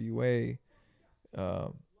NWA,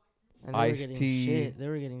 And they were Ice-T. getting shit. They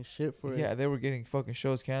were getting shit for yeah, it. they were getting fucking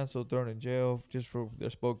shows canceled, thrown in jail just for their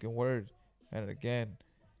spoken word. And again,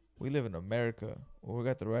 we live in America. We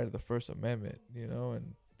got the right of the First Amendment, you know,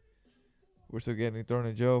 and we're still getting thrown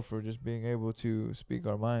in jail for just being able to speak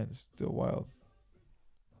our minds. Still wild.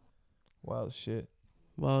 Wild shit.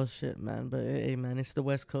 Well, shit, man. But hey, man, it's the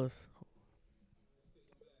West Coast.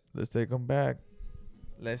 Let's take them back.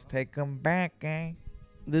 Let's take them back, gang.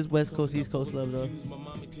 This West Coast, East Coast love, though. My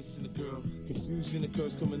mama kissing a girl. Confusion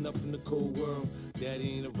occurs coming up in the cold world.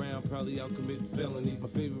 Daddy ain't around, probably out committing felonies. My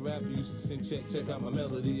favorite rapper used to sing, check out my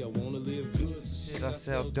melody. I wanna live good, so shit, I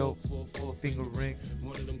sell dope for a finger ring.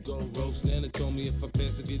 One of them gold ropes. Nana told me if I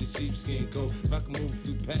pass, I get a sheepskin coat. If I can move a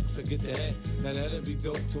few packs, I get the hat. Now that'd be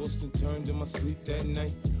dope. Tossed and turned in my sleep that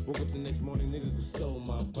night. Woke up the next morning, niggas have stole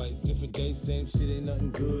my bike. Different day, same shit, ain't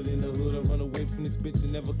nothing good in the hood. I run away from this bitch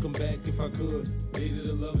and never come back if I could. Needed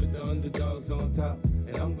to love it, the underdogs on top.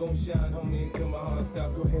 And I'm gon' shine, homie, until my heart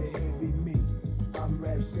stop. Go ahead, envy me. I'm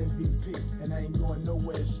Raps MVP, and I ain't going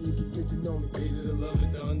nowhere, so you can get to know me. Needed to love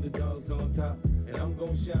it, the underdogs on top. And I'm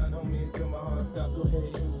gon' shine, homie, until my heart stop. Go ahead,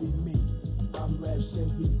 envy me. I'm Raps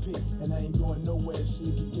MVP, and I ain't going nowhere, so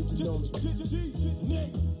you can get to know me.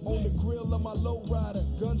 On the grill of my low rider,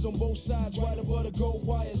 guns on both sides, right above the gold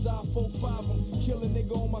wires. iPhone 5 'em, kill a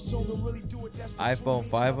nigga on my song and really do it. That's the iPhone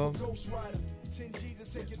 5 'em? Ghost Rider. 10 G's to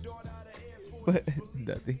take your daughter out of Air Force. What?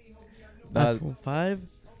 Nothing. Nah, iPhone 5?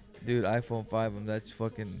 dude, iPhone 5, that's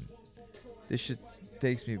fucking. This shit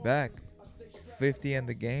takes me back. 50 in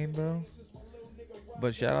the game, bro.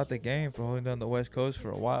 But shout out the game for holding down the West Coast for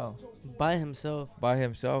a while. By himself. By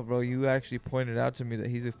himself, bro. You actually pointed out to me that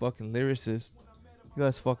he's a fucking lyricist. He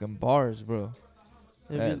got fucking bars, bro.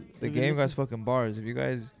 The game got fucking bars. If you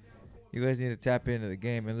guys need to tap into the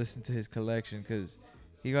game and listen to his collection, because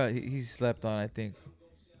he's slept on. I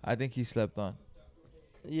think he slept on.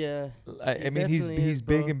 Yeah. I mean, he's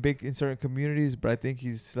big in certain communities, but I think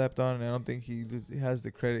he's slept on, and I don't think he has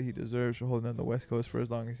the credit he deserves for holding down the West Coast for as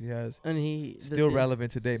long as he has. And he still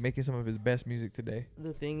relevant today, making some of his best music today.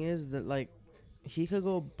 The thing is that, like, he could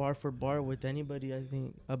go bar for bar with anybody.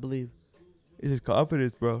 I believe. It's his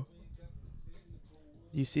confidence, bro.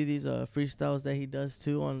 You see these freestyles that he does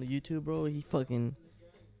too on YouTube, bro. He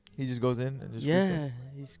just goes in and just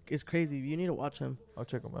freestyles. It's crazy. You need to watch him. I'll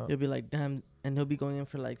check him out. You'll be like, damn, and he'll be going in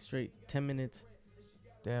for like straight 10 minutes.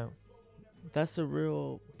 Damn. That's a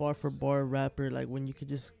real bar for bar rapper. Like when you could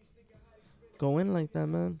just go in like that,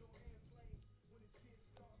 man.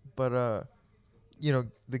 But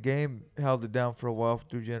the game held it down for a while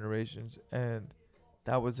through generations, and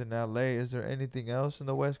that was in LA. Is there anything else in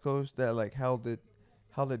the West Coast that like held it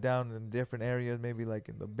down in different areas? Maybe like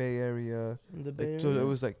in the Bay Area. So it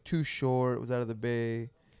was like Too Short was out of the Bay.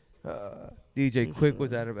 DJ Quick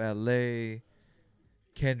was out of LA.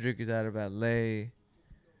 Kendrick is out of LA.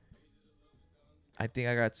 I think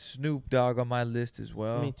I got Snoop Dogg on my list as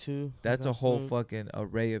well. Me too. That's a whole fucking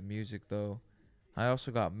array of music though. I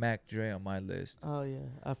also got Mac Dre on my list. Oh yeah,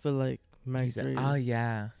 I feel like Mac Dre. Oh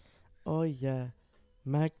yeah. Oh yeah,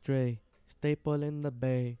 Mac Dre, staple in the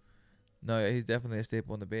Bay. No, yeah, he's definitely a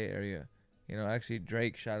staple in the Bay Area. Actually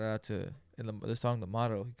Drake shout out to in the song The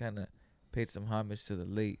Motto. He kind of paid some homage to the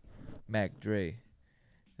late Mac Dre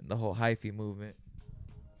and the whole hyphy movement.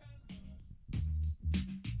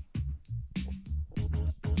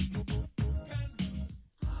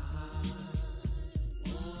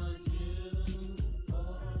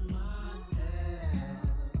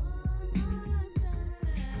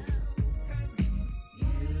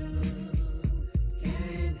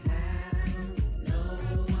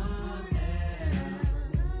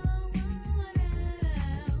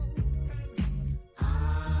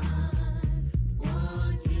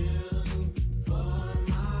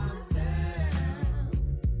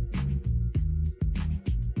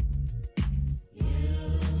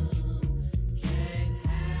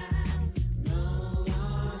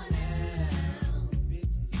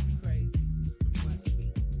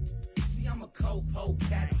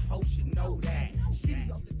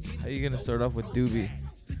 How you gonna start off with Doobie?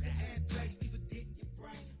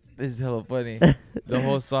 This is hella funny. The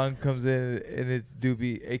whole song comes in and it's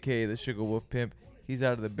Doobie, aka the Sugar Wolf Pimp. He's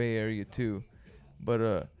out of the Bay Area too,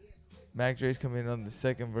 but Mac Dre's coming in on the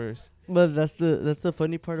second verse. But that's the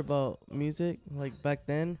funny part about music. Like back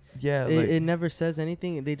then, yeah, it never says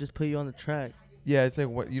anything. They just put you on the track. Yeah, it's like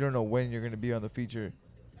what you don't know when you're gonna be on the feature,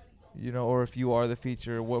 or if you are the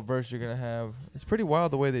feature, what verse you're gonna have. It's pretty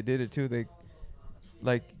wild the way they did it too. They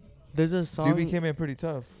there's a song. Doobie came in pretty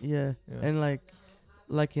tough. Yeah. And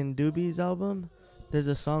like in Doobie's album, there's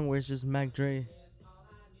a song where it's just Mac Dre.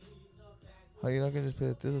 How you not gonna just play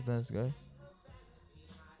the Thistle Dance, guy?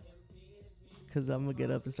 Cause I'm gonna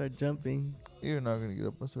get up and start jumping. You're not gonna get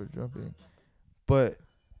up and start jumping. But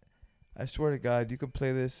I swear to God, you can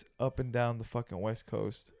play this up and down the fucking West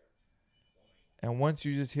Coast. And once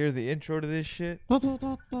you just hear the intro to this shit.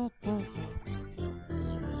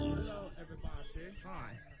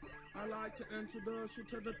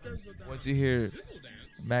 Once you hear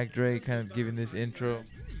Mac Dre kind of giving this intro.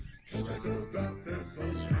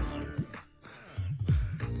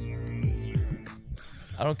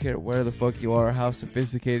 I don't care where the fuck you are, how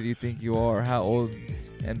sophisticated you think you are, how old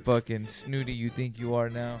and fucking snooty you think you are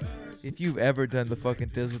now. If you've ever done the fucking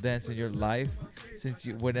Thistle Dance in your life,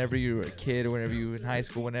 whenever you were a kid or whenever you were in high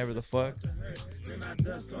school, whenever the fuck,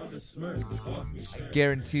 I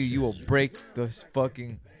guarantee you will break this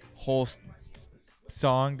fucking whole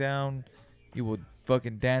song down. You will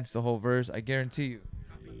fucking dance the whole verse. I guarantee you.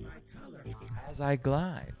 As I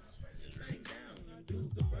glide.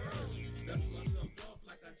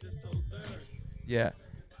 Yeah.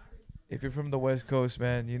 If you're from the West Coast,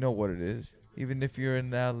 man, you know what it is. Even if you're in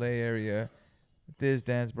the LA area, Thiz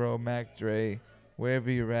Dance, bro, Mac Dre,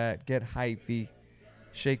 wherever you're at, get hyphy,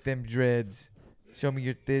 shake them dreads, show me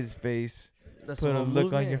your Thiz face, put a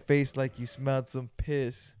look on your face like you smelled some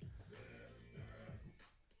piss.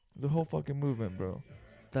 The whole fucking movement, bro.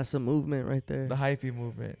 That's a movement right there. The hyphy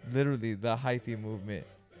movement, literally the hyphy movement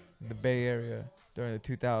in the Bay Area during the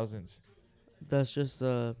 2000s. That's just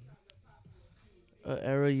a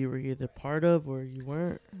era you were either part of or you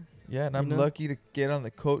weren't. Yeah, and I'm lucky to get on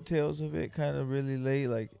the coattails of it kind of really late.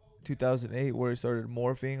 Like, 2008 where it started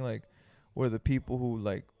morphing, like where the people who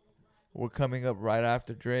like were coming up right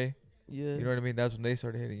after Dre, Yeah. you know what I mean? That's when they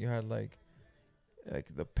started hitting. You had like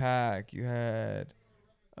the Pack, you had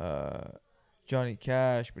Johnny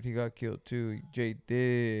Cash, but he got killed too. Jay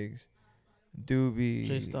Diggs, Doobie,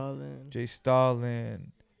 Jay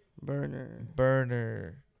Stalin,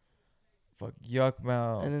 Burner, fuck Yuck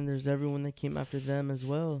Mouth, and then there's everyone that came after them as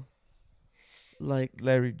well, like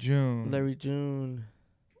Larry June,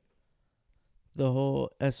 the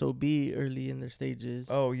whole SOB early in their stages.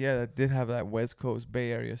 Oh yeah, that did have that West Coast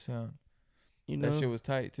Bay Area sound. You know, that shit was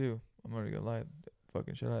tight too. I'm not gonna lie.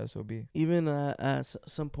 Fucking shout out SOB. Even at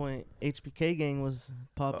some point, HBK Gang was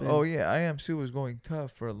popping. Oh yeah, I Am Sue was going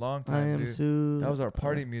tough for a long time. I Am Sue. That was our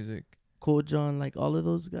party music. Cool John, like all of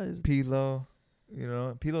those guys. Pilo, you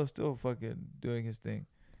know, Pilo's still fucking doing his thing.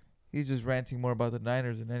 He's just ranting more about the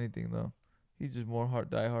Niners than anything though. He's just more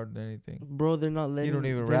die hard than anything. Bro, they're not letting. He don't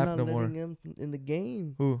even rap no more. Him in the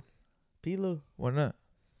game. Who? Pilo. Why not?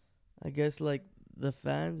 I guess like the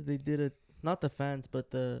fans, they did a. Not the fans, but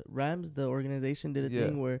the Rams, the organization did a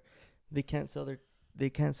thing where they can't sell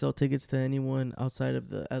tickets to anyone outside of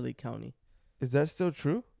the LA County. Is that still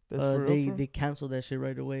true? That's for real? They canceled that shit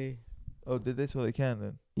right away. Oh, did they? So they can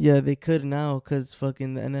then? Yeah, they could now because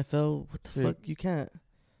fucking the NFL. What the fuck? You can't.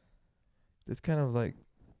 It's kind of like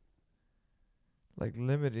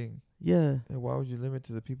limiting. Yeah. Why would you limit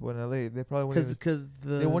to the people in LA? They probably won't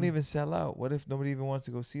they won't even sell out. What if nobody even wants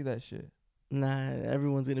to go see that shit? Nah,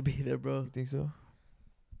 everyone's gonna be there, bro. You think so?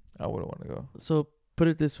 I wouldn't want to go. So put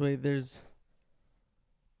it this way: there's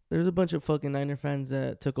a bunch of fucking Niner fans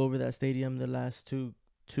that took over that stadium the last two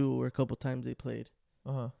or a couple times they played.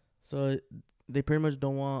 So they pretty much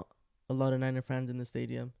don't want a lot of Niner fans in the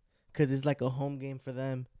stadium because it's like a home game for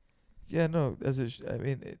them. Yeah, no, I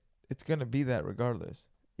mean, it's gonna be that regardless.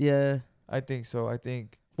 Yeah, I think so. I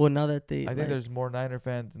think. Well, now that I think there's more Niner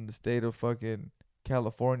fans in the state of fucking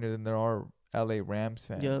California than there are LA Rams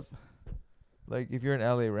fans. Yep. Like if you're an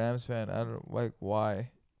LA Rams fan, I don't like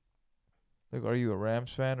why. Like, are you a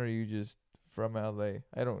Rams fan or are you just from LA?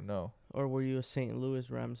 I don't know. Or were you a St. Louis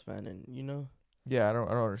Rams fan? And you know. Yeah, I don't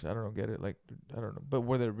understand. I don't get it. Like, I don't know. But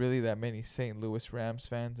were there really that many St. Louis Rams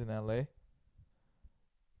fans in LA?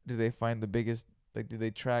 Did they find the biggest? Like, did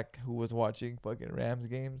they track who was watching fucking Rams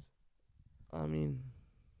games? I mean,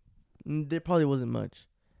 there probably wasn't much.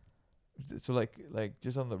 So like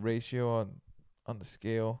just on the ratio on the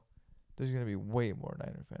scale, there's gonna be way more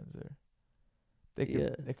Niner fans there. They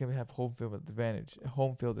can have home field advantage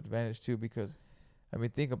too, because I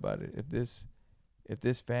mean, think about it. If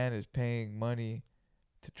this fan is paying money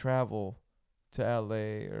to travel to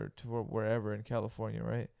LA or to wherever in California,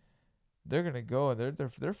 right? They're gonna go and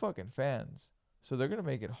they're fucking fans, so they're gonna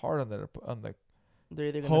make it hard on the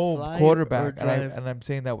home quarterback, and I'm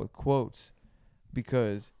saying that with quotes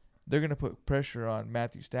because they're going to put pressure on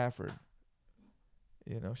Matthew Stafford.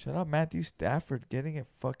 You know, shout out Matthew Stafford getting it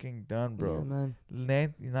fucking done, bro. Yeah,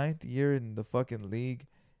 man. Ninth year in the fucking league,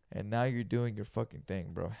 and now you're doing your fucking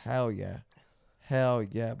thing, bro. Hell yeah. Hell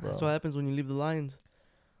yeah, bro. That's what happens when you leave the Lions.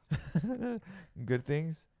 Good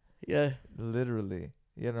things? Yeah. Literally.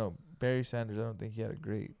 You know, Barry Sanders, I don't think he had a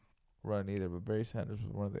great run either, but Barry Sanders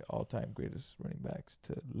was one of the all-time greatest running backs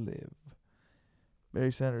to live.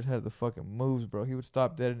 Barry Sanders had the fucking moves, bro. He would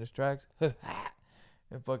stop dead in his tracks and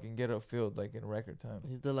fucking get upfield like in record time.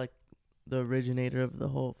 He's the originator of the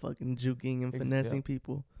whole fucking juking and finessing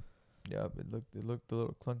people. Yeah, it looked a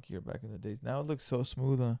little clunkier back in the days. Now it looks so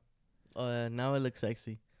smooth, huh? Oh yeah, now it looks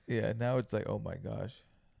sexy. Yeah, now it's like, oh my gosh,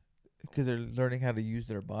 because they're learning how to use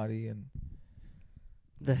their body and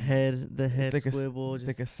the head like swivel. It's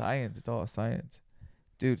like a science. It's all a science,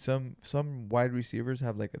 dude. Some wide receivers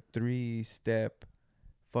have like a 3-step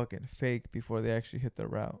fucking fake before they actually hit the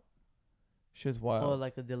route. Shit's wild. Oh,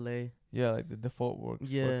 like a delay. Yeah, like the default works.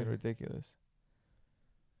 Yeah. Fucking ridiculous.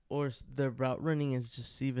 Or the route running is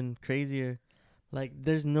just even crazier. Like,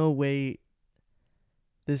 there's no way.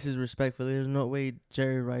 This is respectful. There's no way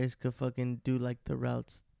Jerry Rice could fucking do like the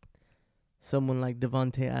routes someone like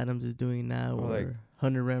Devontae Adams is doing now, or like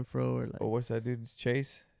Hunter Renfrow, or like. Oh, what's that dude? It's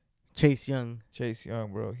Chase Young. Chase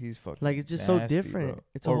Young, bro. He's fucking. Like, it's just nasty, so different. Bro.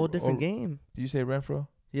 It's a whole different game. Did you say Renfrow?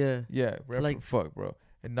 Yeah. Yeah, Renfrow. Like, fuck, bro.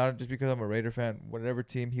 And not just because I'm a Raider fan. Whatever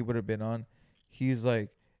team he would have been on, he's like,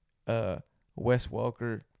 Wes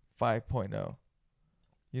Welker 5.0.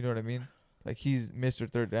 You know what I mean? Like, he's Mr.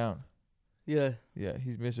 Third Down. Yeah. Yeah,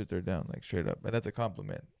 he's Mr. Third Down, like, straight up. And that's a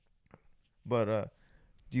compliment. But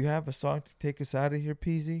do you have a song to take us out of here,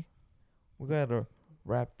 Peezy? We gotta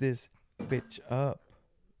wrap this bitch up.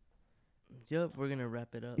 Yup, we're gonna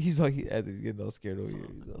wrap it up. He's like, he's getting all scared over here.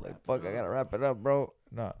 He's like, fuck, I gotta wrap it up, bro.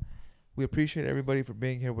 Nah, we appreciate everybody for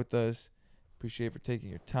being here with us. Appreciate for taking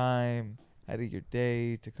your time out of your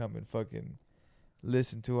day to come and fucking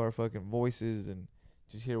listen to our fucking voices and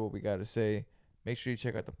just hear what we got to say. Make sure you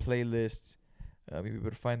check out the playlists. You'll be able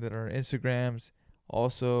to find that on our Instagrams.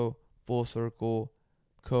 Also,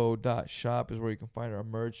 fullcircleco.shop is where you can find our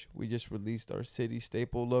merch. We just released our city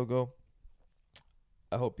staple logo.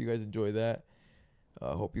 I hope you guys enjoy that.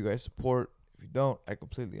 I hope you guys support. If you don't, I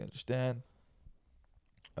completely understand.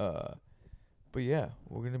 But yeah,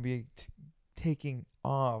 we're going to be taking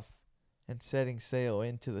off and setting sail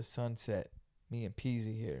into the sunset. Me and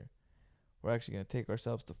Peezy here. We're actually going to take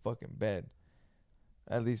ourselves to fucking bed.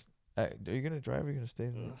 At least, are you going to drive or are you going to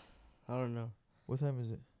stay? I don't know. What time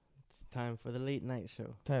is it? It's time for the late night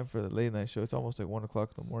show. Time for the late night show. It's almost like 1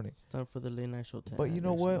 o'clock in the morning. It's time for the late night show. But you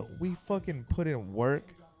know what? We fucking put in work.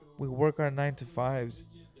 We work our 9 to 5s.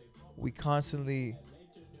 We constantly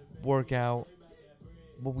work out.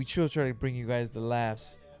 But we still try to bring you guys the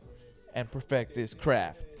laughs and perfect this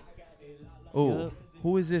craft. Oh, Yep.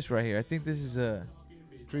 Who is this right here? I think this is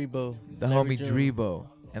Drebo. the Larry homie June. Drebo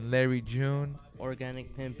and Larry June.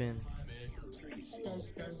 Organic Pimpin'.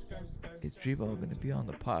 Is Drebo gonna be on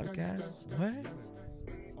the podcast? What?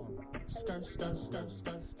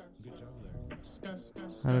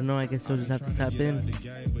 I don't know. I guess you'll just have to tap in. The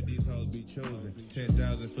game, but these hoes be chosen.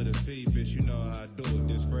 10,000 for the fee, bitch. You know how I do it.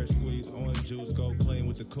 This fresh squeeze, orange juice, go clean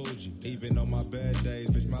with the Coogee. Even on my bad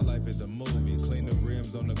days, bitch, my life is a movie. Clean the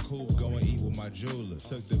rims on the coupe, go and eat with my jeweler.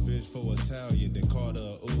 Took the bitch for Italian, then called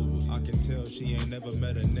her a Uber. I can tell she ain't never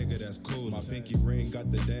met a nigga that's cool. My pinky ring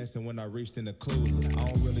got the dancing when I reached in the cooler. I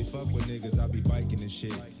don't really fuck with niggas, I be biking and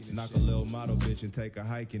shit. Knock a little model bitch and take her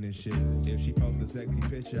hiking and shit. If she posts a sexy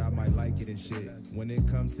picture, I might like it and shit. When it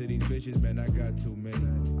comes to these bitches, man, I got too many.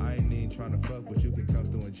 I ain't even tryna fuck, but you can come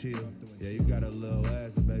through and chill. Yeah, you got a little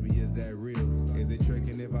ass, but baby, is that real? Is it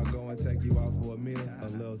tricking if I go and take you out for a meal? A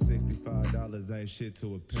little $65 ain't shit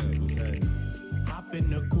to a pimp. Hey. Hop in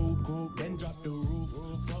the coupe, then drop the roof.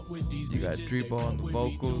 Fuck with these You got bitches, Drebo on the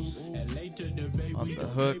vocals, and later the baby on we the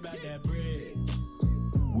don't hook. play by that bread.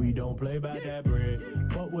 We don't play by that bread.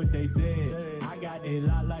 Fuck what they said. I got a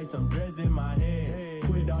lot like some dreads in my head.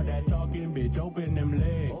 Quit all that talking, bitch. Open them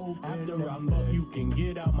legs. After I fuck, you can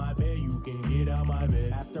get out my bed. You can get out my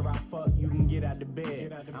bed. After I fuck, you can get out the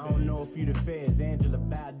bed. I don't know if you the feds, Angela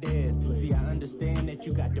Valdez. See, I understand that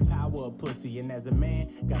you got the power of pussy, and as a man,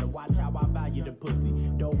 gotta watch how I value the pussy.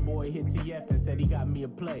 Dope boy hit TF and said he got me a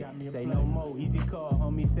play. Say no more, easy call,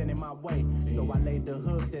 homie sent it my way. So I laid the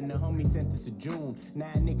hook, then the homie sent it to June.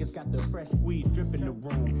 Now niggas got the fresh weed drip in the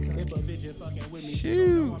room. If a bitch is fucking with me,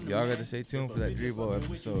 Shoot, y'all gotta stay tuned for that Drebo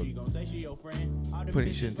episode.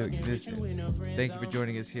 Putting shit into existence. Thank you for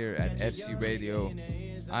joining us here at FC Radio.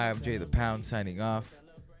 I am JthaPoundz signing off.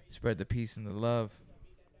 Spread the peace and the love.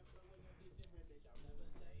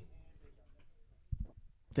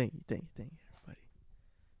 Thank you.